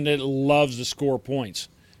division that loves to score points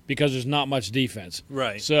because there's not much defense.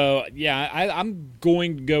 Right. So, yeah, I'm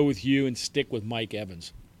going to go with you and stick with Mike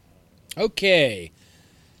Evans. Okay.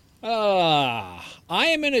 I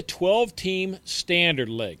am in a 12-team standard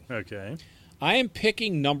league. Okay. I am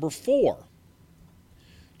picking number 4.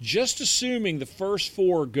 Just assuming the first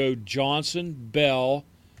 4 go Johnson, Bell,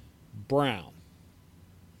 Brown.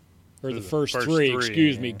 Or the first three,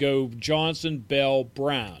 excuse me, go Johnson, Bell,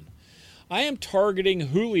 Brown. I am targeting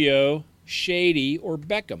Julio, Shady, or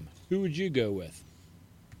Beckham. Who would you go with?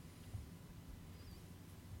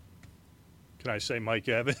 Can I say Mike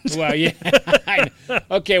Evans? Well, yeah.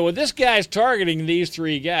 Okay, well, this guy's targeting these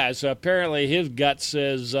 3 guys, so apparently his gut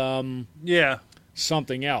says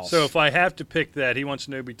something else. So if I have to pick that, he wants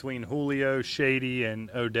to know between Julio, Shady,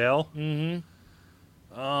 and Odell. Mm-hmm.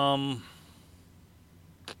 I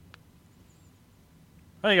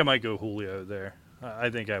think I might go Julio there.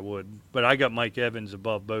 I think I would. But I got Mike Evans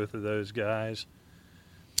above both of those guys.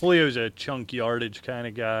 Julio's a chunk yardage kind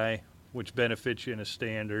of guy, which benefits you in a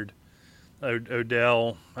standard.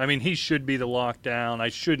 Odell, I mean, he should be the lockdown. I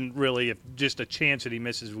shouldn't really, if just a chance that he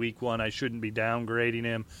misses week 1, I shouldn't be downgrading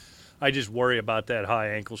him. I just worry about that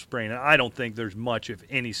high ankle sprain. I don't think there's much, if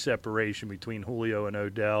any, separation between Julio and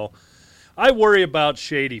Odell. I worry about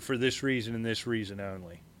Shady for this reason and this reason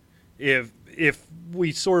only. If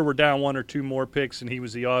we sort of were down 1 or 2 more picks and he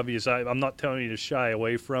was the obvious, I'm not telling you to shy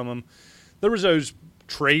away from him. There was those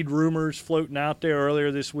trade rumors floating out there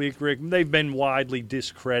earlier this week, Rick. They've been widely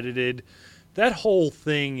discredited. That whole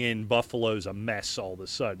thing in Buffalo's a mess all of a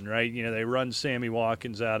sudden, right? You know, they run Sammy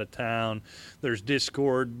Watkins out of town. There's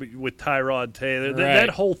discord with Tyrod Taylor. Right. That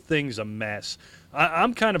whole thing's a mess.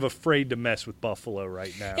 I'm kind of afraid to mess with Buffalo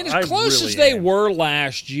right now. And as close as they were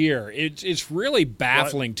last year, it's really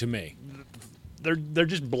baffling to me. They're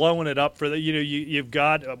just blowing it up for the. You know, you've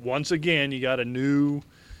got once again you got a new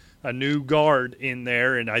guard in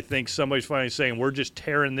there, and I think somebody's finally saying we're just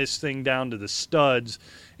tearing this thing down to the studs,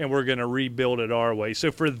 and we're going to rebuild it our way.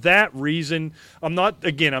 So for that reason, I'm not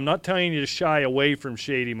telling you to shy away from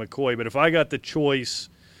Shady McCoy, but if I got the choice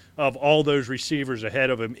of all those receivers ahead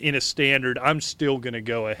of him in a standard, I'm still going to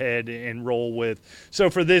go ahead and roll with. So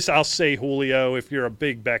for this, I'll say Julio. If you're a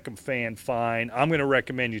big Beckham fan, fine. I'm going to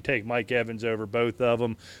recommend you take Mike Evans over both of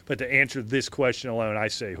them. But to answer this question alone, I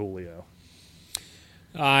say Julio.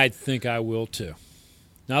 I think I will too.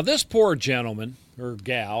 Now this poor gentleman or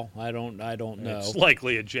gal, I don't know. It's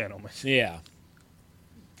likely a gentleman. Yeah.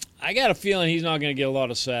 I got a feeling he's not going to get a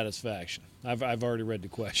lot of satisfaction. I've already read the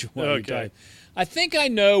question. Okay. I think I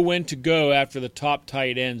know when to go after the top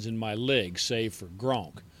tight ends in my league, save for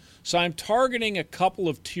Gronk. So I'm targeting a couple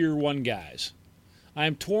of Tier 1 guys. I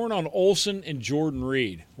am torn on Olsen and Jordan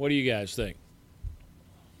Reed. What do you guys think?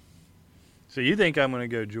 So you think I'm going to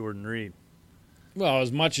go Jordan Reed? Well,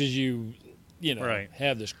 as much as you right.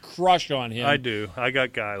 have this crush on him. I do. I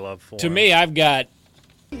got guy love for him. To me, I've got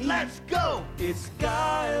Let's go! It's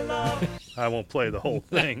Guy Love. I won't play the whole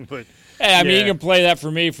thing, but hey, I mean, you can play that for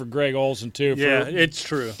me for Greg Olsen too. Yeah, it's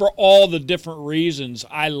true. For all the different reasons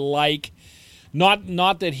I like, not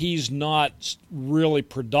that he's not really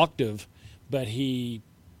productive, but he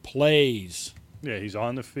plays. Yeah, he's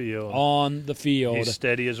on the field. On the field. He's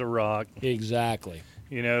steady as a rock. Exactly.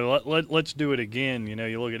 You know, let's do it again. You know,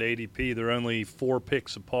 you look at ADP, they're only 4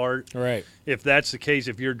 picks apart. Right. If that's the case,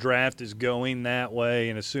 if your draft is going that way,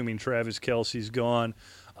 and assuming Travis Kelce's gone,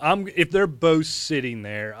 if they're both sitting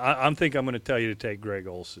there, I'm going to tell you to take Greg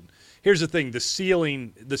Olsen. Here's the thing: the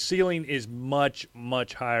ceiling is much,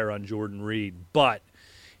 much higher on Jordan Reed, but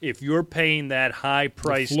if you're paying that high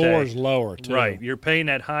price tag, the floor is lower too. Right, you're paying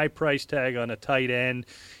that high price tag on a tight end.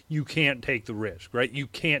 You can't take the risk, right? You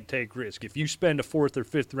can't take risk. If you spend a 4th or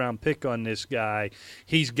 5th round pick on this guy,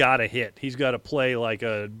 he's got to hit. He's got to play like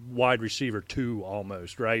a wide receiver 2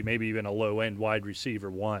 almost, right? Maybe even a low-end wide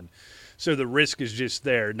receiver 1. So the risk is just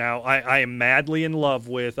there. Now, I am madly in love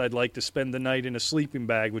with, I'd like to spend the night in a sleeping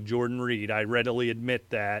bag with Jordan Reed. I readily admit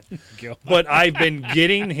that. But I've been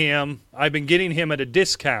getting him at a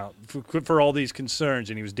discount for all these concerns,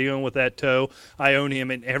 and he was dealing with that toe. I own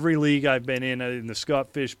him in every league I've been in the Scott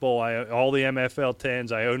Fish Bowl, all the MFL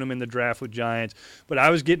 10s. I own him in the draft with Giants. But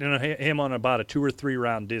I was getting him on about a 2 or 3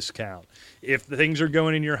 round discount. If things are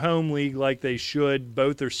going in your home league like they should,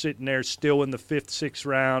 both are sitting there still in the 5th, 6th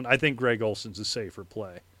round, I think Greg Olsen's a safer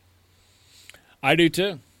play. I do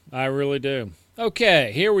too. I really do.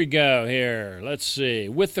 Okay, here we go here. Let's see.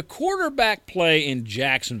 With the quarterback play in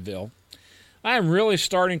Jacksonville, I am really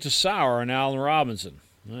starting to sour on Allen Robinson.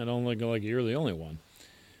 I don't look like you're the only one.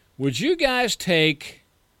 Would you guys take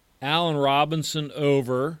Allen Robinson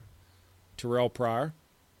over Terrell Pryor?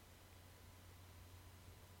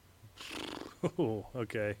 Oh,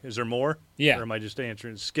 okay. Is there more? Yeah. Or am I just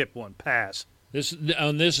answering? Skip one. Pass. This is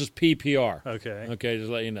PPR. Okay. Okay,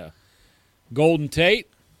 just let you know. Golden Tate.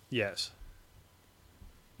 Yes.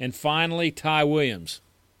 And finally, Ty Williams.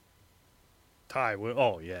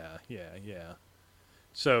 Oh, yeah.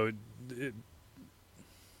 So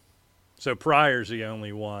Pryor's the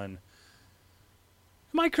only one.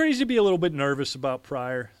 Am I crazy to be a little bit nervous about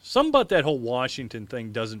Pryor? Something about that whole Washington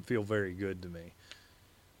thing doesn't feel very good to me.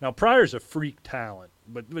 Now, Pryor's a freak talent,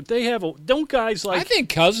 but they have don't guys like... I think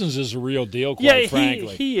Cousins is a real deal, quite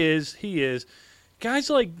frankly. He is. Guys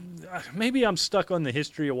like, maybe I'm stuck on the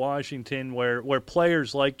history of Washington where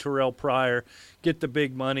players like Terrell Pryor get the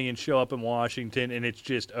big money and show up in Washington, and it's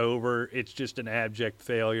just over. It's just an abject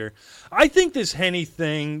failure. I think this Henne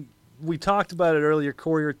thing, we talked about it earlier.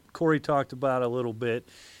 Corey talked about it a little bit.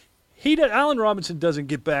 Allen Robinson doesn't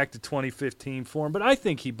get back to 2015 form, but I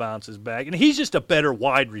think he bounces back. And he's just a better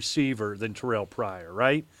wide receiver than Terrell Pryor,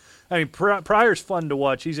 right? I mean, Pryor's fun to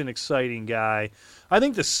watch. He's an exciting guy. I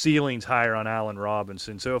think the ceiling's higher on Allen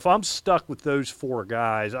Robinson. So if I'm stuck with those four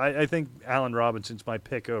guys, I think Allen Robinson's my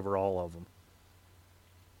pick over all of them.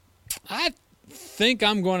 I think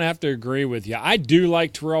I'm going to have to agree with you. I do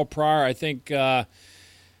like Terrell Pryor. I think, but,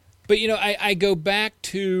 I go back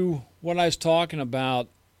to what I was talking about.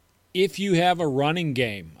 If you have a running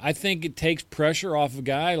game, I think it takes pressure off a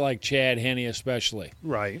guy like Chad Henne especially.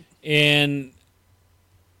 Right. And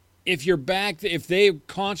if you're back, if they're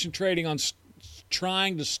concentrating on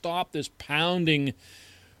trying to stop this pounding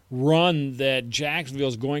run that Jacksonville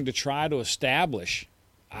is going to try to establish,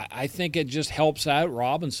 I think it just helps out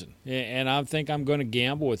Robinson. And I think I'm going to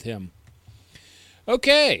gamble with him.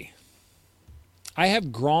 Okay. I have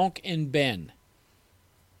Gronk and Ben.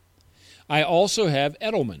 I also have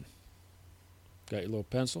Edelman. Got your little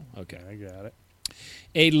pencil? Okay. I got it.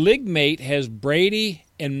 A league mate has Brady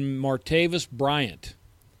and Martavis Bryant.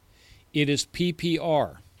 It is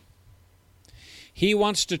PPR. He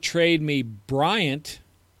wants to trade me Bryant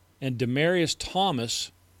and Demaryius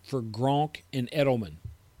Thomas for Gronk and Edelman.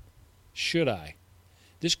 Should I?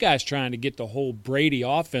 This guy's trying to get the whole Brady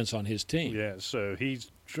offense on his team. Yeah, so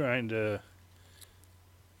he's trying to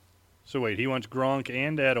 – so wait, he wants Gronk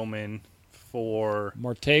and Edelman for –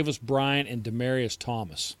 Martavis Bryant and Demaryius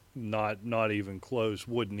Thomas. Not even close.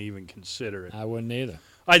 Wouldn't even consider it. I wouldn't either.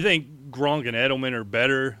 I think Gronk and Edelman are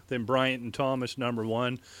better than Bryant and Thomas, number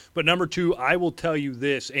one. But number two, I will tell you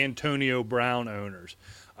this, Antonio Brown owners.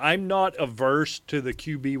 I'm not averse to the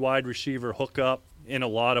QB wide receiver hookup in a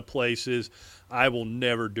lot of places. I will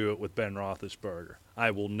never do it with Ben Roethlisberger.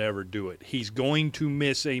 I will never do it. He's going to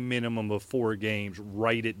miss a minimum of 4 games.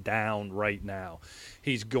 Write it down right now.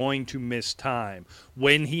 He's going to miss time.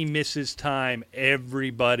 When he misses time,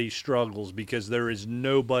 everybody struggles because there is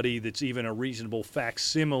nobody that's even a reasonable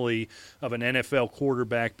facsimile of an NFL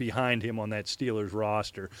quarterback behind him on that Steelers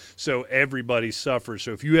roster. So everybody suffers.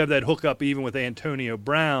 So if you have that hookup even with Antonio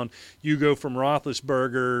Brown, you go from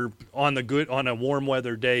Roethlisberger on a warm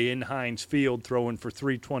weather day in Heinz Field throwing for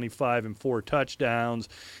 325 and 4 touchdowns,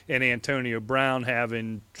 and Antonio Brown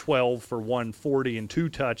having 12 for 140 and 2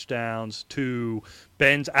 touchdowns, to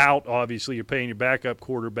Ben's out, obviously you're paying your backup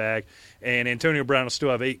quarterback, and Antonio Brown will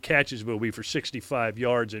still have 8 catches, but will be for 65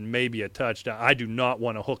 yards and maybe a touchdown. I do not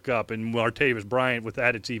want to hook up, and Martavis Bryant, with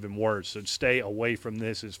that, it's even worse. So stay away from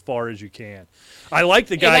this as far as you can. I like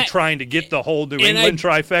the guy trying to get the whole New England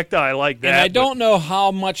trifecta. I like that. And I don't know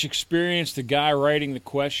how much experience the guy writing the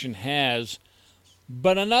question has,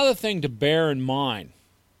 but another thing to bear in mind,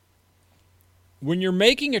 when you're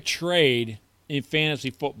making a trade in fantasy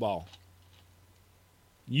football,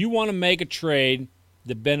 you want to make a trade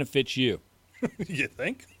that benefits you. You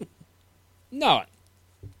think? No.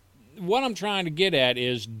 What I'm trying to get at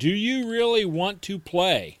is, do you really want to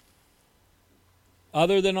play,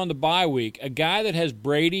 other than on the bye week, a guy that has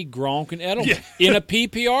Brady, Gronk, and Edelman in a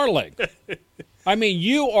PPR league? I mean,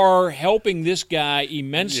 you are helping this guy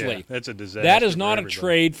immensely. Yeah, that's a disaster. That is not a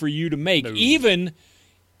trade for you to make. No. Even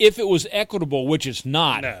if it was equitable, which it's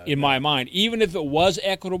not in my mind, even if it was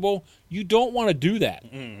equitable, you don't want to do that.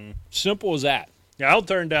 Mm-hmm. Simple as that. Yeah, I'll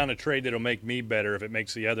turn down a trade that'll make me better if it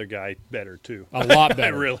makes the other guy better, too. A lot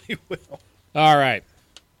better. I really will. All right.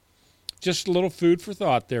 Just a little food for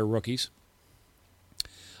thought there, rookies.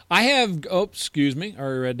 I have, I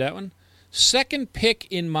already read that one. Second pick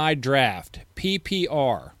in my draft,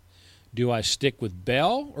 PPR. Do I stick with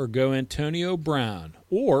Bell or go Antonio Brown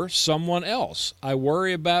or someone else? I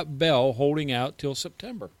worry about Bell holding out till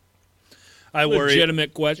September.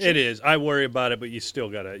 Legitimate question. It is. I worry about it, but you still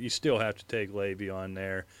have to take Le'Veon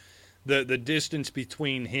there. The distance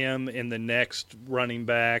between him and the next running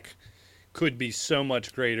back could be so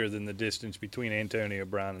much greater than the distance between Antonio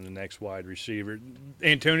Brown and the next wide receiver.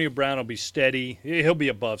 Antonio Brown will be steady. He'll be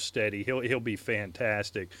above steady. He'll be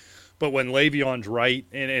fantastic. But when Le'Veon's right,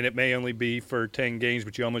 and it may only be for 10 games,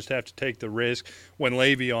 but you almost have to take the risk. When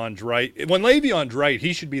Le'Veon's right,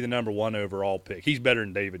 he should be the number 1 overall pick. He's better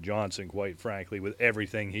than David Johnson, quite frankly, with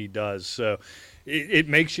everything he does. So it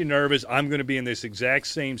makes you nervous. I'm going to be in this exact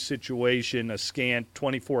same situation a scant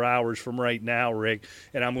 24 hours from right now, Rick,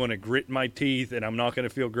 and I'm going to grit my teeth, and I'm not going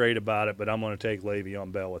to feel great about it, but I'm going to take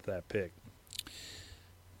Le'Veon Bell with that pick.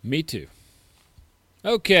 Me too.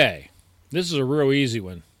 Okay, this is a real easy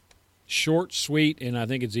one. Short, sweet, and I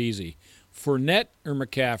think it's easy. Fournette or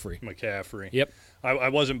McCaffrey? McCaffrey. Yep. I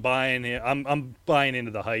wasn't buying it. I'm buying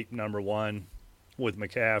into the hype, number 1, with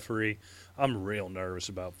McCaffrey. I'm real nervous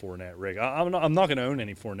about Fournette, Rick. I'm not going to own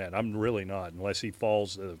any Fournette. I'm really not, unless he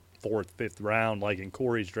falls 4th, 5th round like in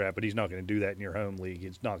Corey's draft, but he's not going to do that in your home league.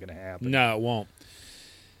 It's not going to happen. No, it won't.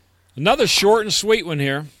 Another short and sweet one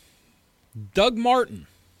here. Doug Martin,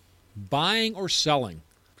 buying or selling?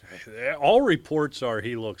 All reports are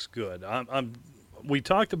he looks good. We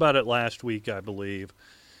talked about it last week, I believe,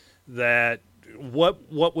 that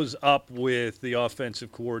what was up with the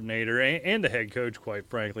offensive coordinator and the head coach, quite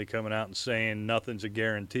frankly, coming out and saying nothing's a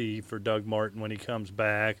guarantee for Doug Martin when he comes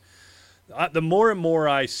back. The more and more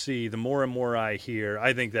I see, the more and more I hear,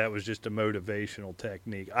 I think that was just a motivational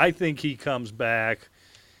technique. I think he comes back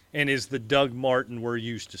and is the Doug Martin we're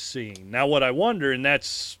used to seeing. Now, what I wonder, and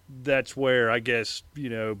that's where I guess,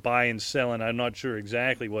 buying, selling, I'm not sure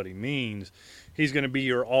exactly what he means. He's going to be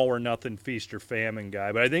your all-or-nothing feast or famine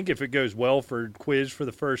guy. But I think if it goes well for Quiz for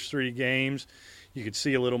the first 3 games, you could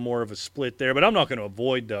see a little more of a split there. But I'm not going to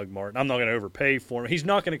avoid Doug Martin. I'm not going to overpay for him. He's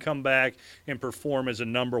not going to come back and perform as a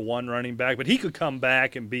number 1 running back. But he could come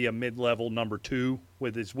back and be a mid-level number 2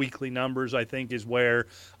 with his weekly numbers, I think, is where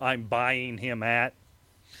I'm buying him at.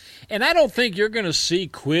 And I don't think you're going to see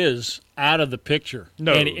Quiz out of the picture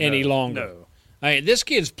any longer. No. I mean, this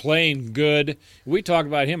kid's playing good. We talked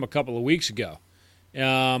about him a couple of weeks ago.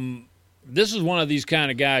 This is one of these kind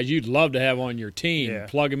of guys you'd love to have on your team. Yeah.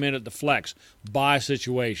 Plug him in at the flex, buy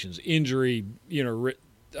situations, injury,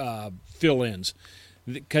 fill-ins,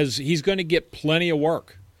 because he's going to get plenty of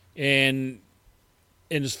work. And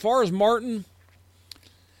as far as Martin,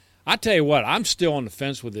 I tell you what, I'm still on the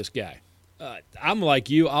fence with this guy. I'm like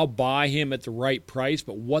you. I'll buy him at the right price,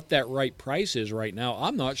 but what that right price is right now,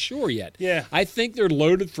 I'm not sure yet. Yeah. I think they're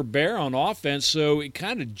loaded for bear on offense, so it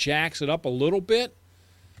kind of jacks it up a little bit.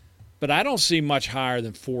 But I don't see much higher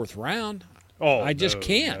than 4th round. I just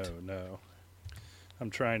can't. No. I'm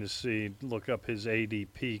trying to look up his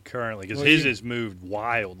ADP currently because his has moved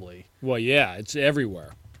wildly. Well, yeah, it's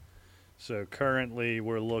everywhere. So currently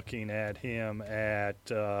we're looking at him at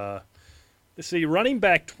running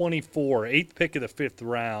back 24, 8th pick of the 5th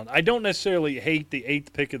round. I don't necessarily hate the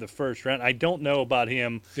 8th pick of the 1st round. I don't know about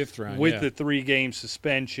him 5th round with the 3-game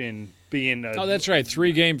suspension being that's right.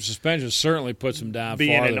 3-game suspension certainly puts him down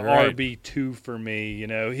being farther, an right? RB2 for me.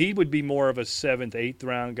 He would be more of a 7th, 8th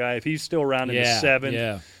round guy. If he's still around in the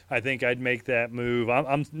 7th, I think I'd make that move.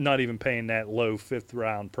 I'm not even paying that low 5th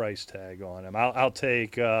round price tag on him. I'll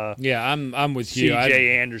take I'm with you.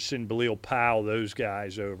 C.J. Anderson, Balil Powell, those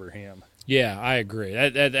guys over him. Yeah, I agree.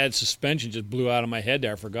 That suspension just blew out of my head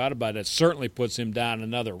there. I forgot about it. It certainly puts him down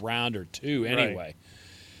another round or 2 anyway. Right.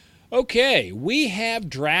 Okay, we have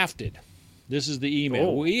drafted. This is the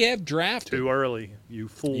email. Oh, we have drafted. Too early, you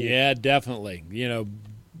fool. Yeah, definitely.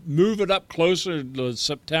 Move it up closer to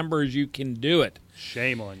September as you can do it.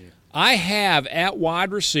 Shame on you. I have at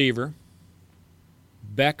wide receiver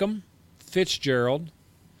Beckham, Fitzgerald,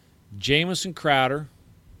 Jamison Crowder.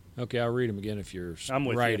 Okay, I'll read them again if you're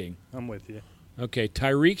writing. I'm with you. Okay,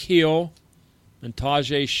 Tyreek Hill and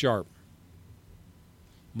Tajay Sharp.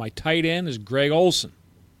 My tight end is Greg Olsen.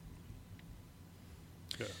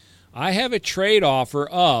 Okay. I have a trade offer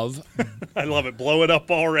of... I love it. Blow it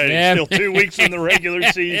up already. Yeah. Still 2 weeks from the regular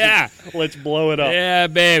season. Yeah. Let's blow it up. Yeah,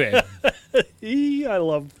 baby. I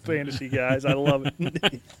love fantasy guys. I love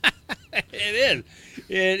it.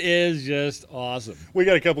 It is just awesome. We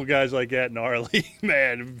got a couple guys like that in our league,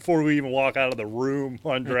 man. Before we even walk out of the room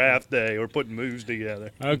on draft day, we're putting moves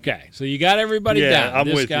together. Okay, so you got everybody down. I'm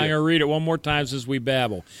with you. I'm going to read it one more time since we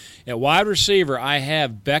babble. At wide receiver, I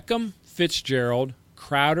have Beckham, Fitzgerald,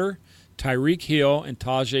 Crowder, Tyreek Hill, and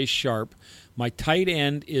Tajay Sharp. My tight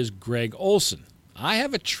end is Greg Olsen. I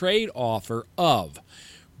have a trade offer of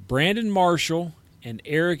Brandon Marshall and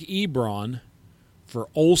Eric Ebron for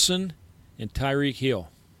Olsen and Tyreek Hill.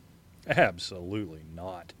 Absolutely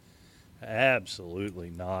not. Absolutely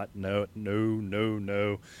not. No.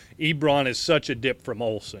 Ebron is such a dip from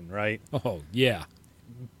Olsen, right? Oh, yeah.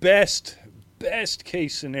 Best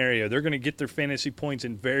case scenario. They're going to get their fantasy points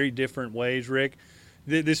in very different ways, Rick.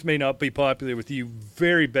 This may not be popular with you.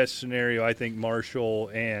 Very best scenario, I think Marshall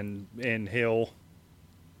and Hill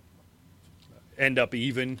end up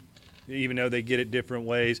even though they get it different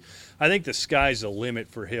ways. I think the sky's the limit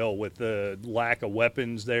for Hill with the lack of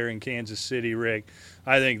weapons there in Kansas City, Rick.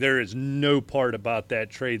 I think there is no part about that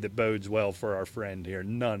trade that bodes well for our friend here.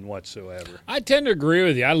 None whatsoever. I tend to agree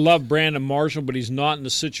with you. I love Brandon Marshall, but he's not in the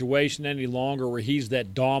situation any longer where he's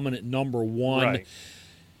that dominant number one. Right.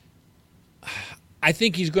 I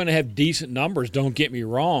think he's going to have decent numbers, don't get me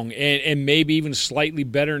wrong, and maybe even slightly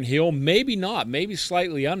better than Hill. Maybe not, maybe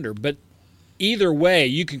slightly under. But either way,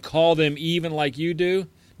 you can call them even like you do.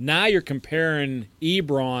 Now you're comparing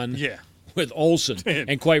Ebron with Olsen.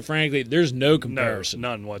 And quite frankly, there's no comparison. No,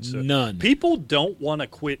 none whatsoever. None. People don't want to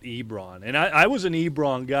quit Ebron. And I was an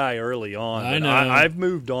Ebron guy early on. I but know. I've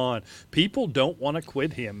moved on. People don't want to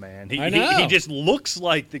quit him, man. I know. He just looks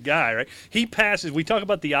like the guy, right? He passes. We talk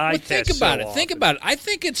about the eye test. Think about so it. Think often. about it. I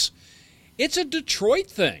think it's a Detroit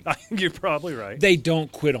thing. You're probably right. They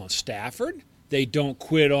don't quit on Stafford. They don't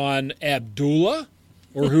quit on Abdullah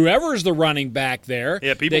or whoever's the running back there.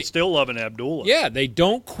 Yeah, people still loving Abdullah. Yeah, they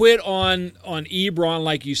don't quit on Ebron,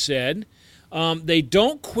 like you said. They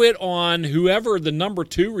don't quit on whoever the number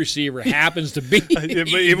 2 receiver happens to be.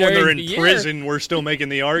 Even when they're in prison, we're still making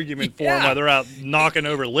the argument for them while they're out knocking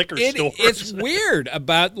over liquor stores. It's weird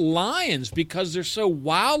about Lions because they're so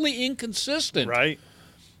wildly inconsistent. Right.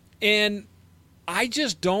 And I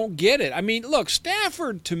just don't get it. I mean, look,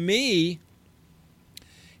 Stafford, to me,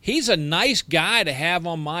 he's a nice guy to have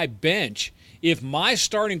on my bench if my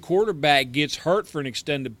starting quarterback gets hurt for an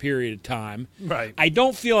extended period of time. Right. I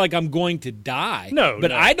don't feel like I'm going to die.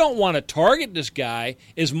 But I don't want to target this guy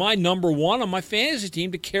as my number 1 on my fantasy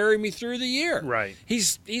team to carry me through the year. Right.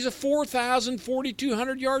 He's a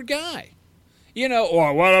 4,200-yard guy.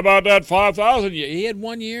 Or what about that 5,000? He had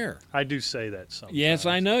 1 year. I do say that sometimes. Yes,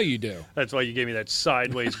 I know you do. That's why you gave me that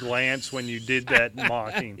sideways glance when you did that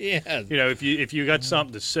mocking. Yes. If you got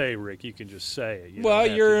something to say, Rick, you can just say it. Well,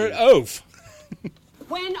 you're an oaf.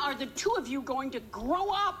 When are the two of you going to grow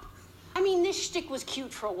up? I mean, this shtick was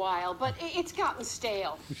cute for a while, but it's gotten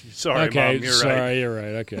stale. Sorry, okay, Mom, you're sorry, right. You're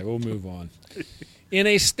right. Okay, we'll move on. In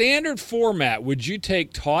a standard format, would you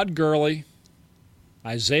take Todd Gurley,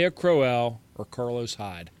 Isaiah Crowell, or Carlos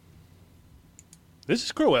Hyde? This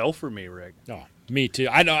is Crowell for me, Rick. Oh, me too.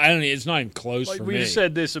 I don't. It's not even close for me. We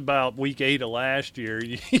said this about week 8 of last year.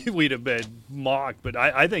 We'd have been mocked, but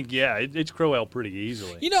I think, it's Crowell pretty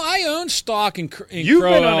easily. I owned stock in You've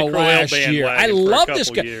Crowell been on a Crowell last year. I bandwagon for a love couple this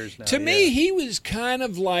guy. years now, To me, he was kind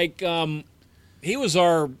of like he was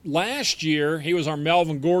our last year. He was our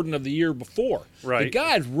Melvin Gordon of the year before. Right. The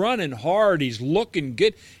guy's running hard. He's looking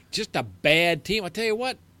good. Just a bad team. I tell you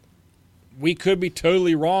what. We could be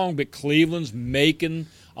totally wrong, but Cleveland's making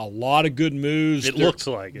a lot of good moves. It looks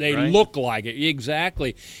like it, They right? look like it,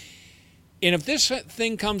 exactly. And if this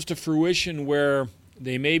thing comes to fruition where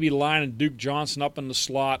they may be lining Duke Johnson up in the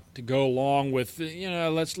slot to go along with,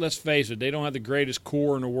 let's face it, they don't have the greatest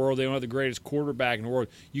core in the world. They don't have the greatest quarterback in the world.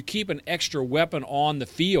 You keep an extra weapon on the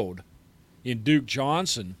field in Duke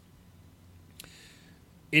Johnson,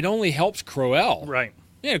 it only helps Crowell. Right.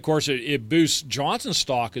 Yeah, of course, it boosts Johnson's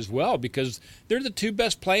stock as well because they're the 2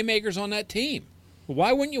 best playmakers on that team. Well,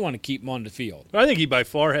 why wouldn't you want to keep them on the field? I think he by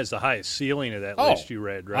far has the highest ceiling of that list you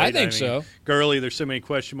read, right? I think so. Gurley, there's so many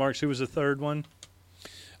question marks. Who was the third one?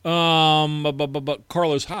 But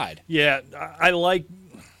Carlos Hyde. Yeah, I like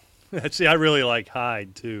 – see, I really like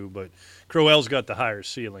Hyde too, but Crowell's got the higher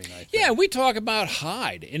ceiling, I think. Yeah, we talk about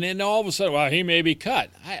Hyde, and then all of a sudden, he may be cut.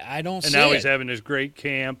 I don't see it. And now he's having this great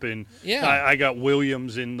camp, and I got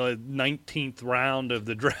Williams in the 19th round of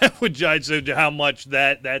the draft with Giants, so how much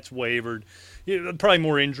that's wavered. Probably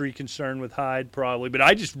more injury concern with Hyde, probably. But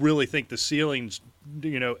I just really think the ceiling's,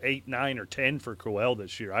 8, 9, or 10 for Crowell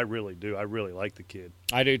this year. I really do. I really like the kid.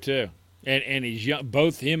 I do too. And he's young.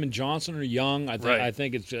 Both him and Johnson are young. I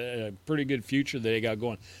think it's a pretty good future that they got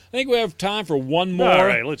going. I think we have time for one more. All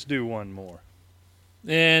right, let's do one more.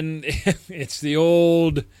 And it's the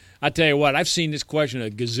old – I tell you what, I've seen this question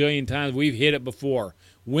a gazillion times. We've hit it before.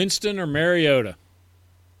 Winston or Mariota?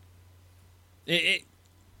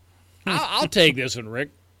 I'll take this one,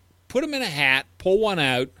 Rick. Put them in a hat, pull one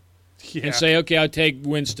out, and say, okay, I'll take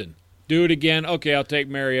Winston. Do it again. Okay, I'll take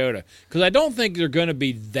Mariota. Because I don't think they're going to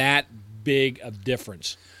be that big of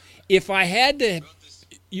difference. If I had to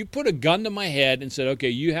 – you put a gun to my head and said, okay,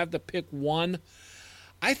 you have to pick one,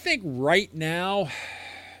 I think right now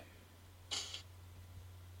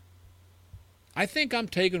I think I'm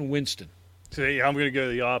taking Winston. See, I'm going to go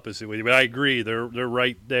the opposite with you, but I agree. They're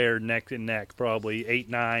right there, neck and neck, probably 8,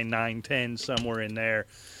 9, 9, 10, somewhere in there.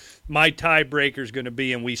 My tiebreaker is going to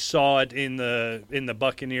be, and we saw it in the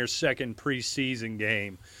Buccaneers' second preseason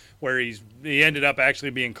game, where he ended up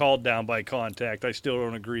actually being called down by contact. I still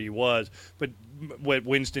don't agree he was, but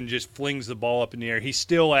Winston just flings the ball up in the air. He's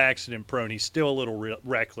still accident prone. He's still a little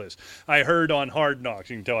reckless. I heard on Hard Knocks,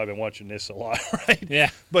 you can tell I've been watching this a lot, right? Yeah.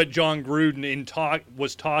 But John Gruden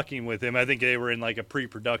was talking with him. I think they were in like a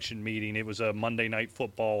pre-production meeting. It was a Monday Night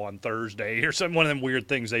Football on Thursday or one of them weird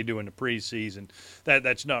things they do in the preseason.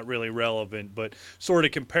 That's not really relevant, but sort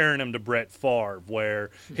of comparing him to Brett Favre, where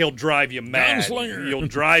he'll drive you mad. Gunslinger. You'll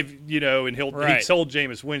drive, and he Right. told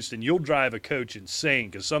Jameis Winston, you'll drive a coach insane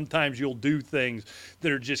because sometimes you'll do things things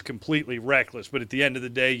that are just completely reckless. But at the end of the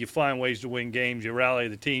day, you find ways to win games. You rally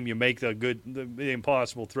the team. You make the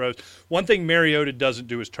impossible throws. One thing Mariota doesn't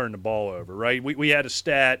do is turn the ball over, right? We had a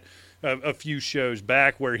stat a few shows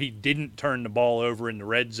back where he didn't turn the ball over in the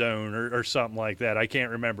red zone or something like that. I can't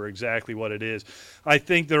remember exactly what it is. I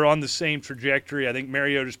think they're on the same trajectory. I think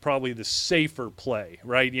Mariota's probably the safer play,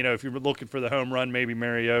 right? You know, if you're looking for the home run, maybe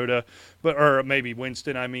Mariota, or maybe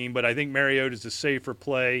Winston, but I think Mariota's the safer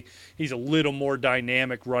play. He's a little more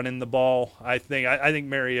dynamic running the ball. I think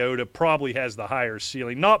Mariota probably has the higher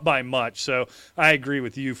ceiling, not by much. So I agree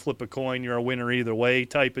with you. Flip a coin, you're a winner either way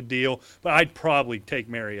type of deal. But I'd probably take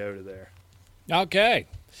Mariota there. Okay.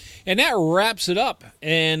 And that wraps it up.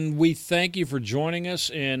 And we thank you for joining us,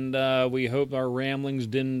 and we hope our ramblings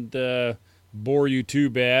didn't bore you too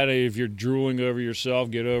bad. If you're drooling over yourself,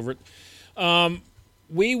 get over it.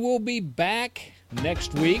 We will be back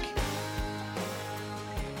next week.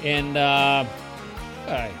 And I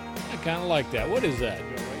kind of like that. What is that?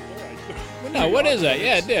 No, what is that?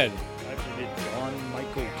 Yeah, it did. I forget, John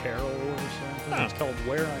Michael Carroll or something. It's called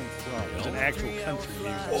Where I'm From. It's an actual country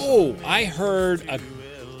music. Oh,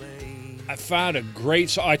 I found a great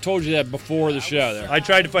song. I told you that before the show there. I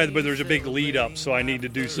tried to find it, but there's a big lead up, so I need to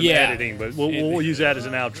do some editing. But we'll use that as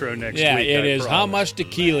an outro next week. Yeah, it is. How much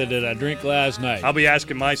tequila did I drink last night? I'll be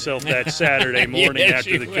asking myself that Saturday morning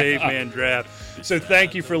after the Caveman draft. So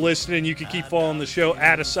thank you for listening. You can keep following the show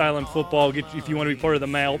at Asylum Football. If you want to be part of the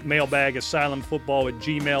mailbag,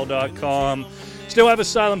 asylumfootball@gmail.com. Still have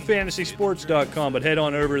AsylumFantasySports.com, but head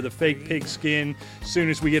on over to the Fake Pigskin. As soon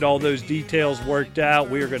as we get all those details worked out,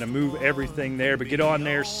 we are going to move everything there. But get on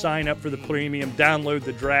there, sign up for the premium, download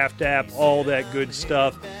the draft app, all that good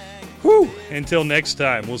stuff. Whew! Until next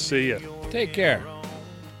time, we'll see you. Take care.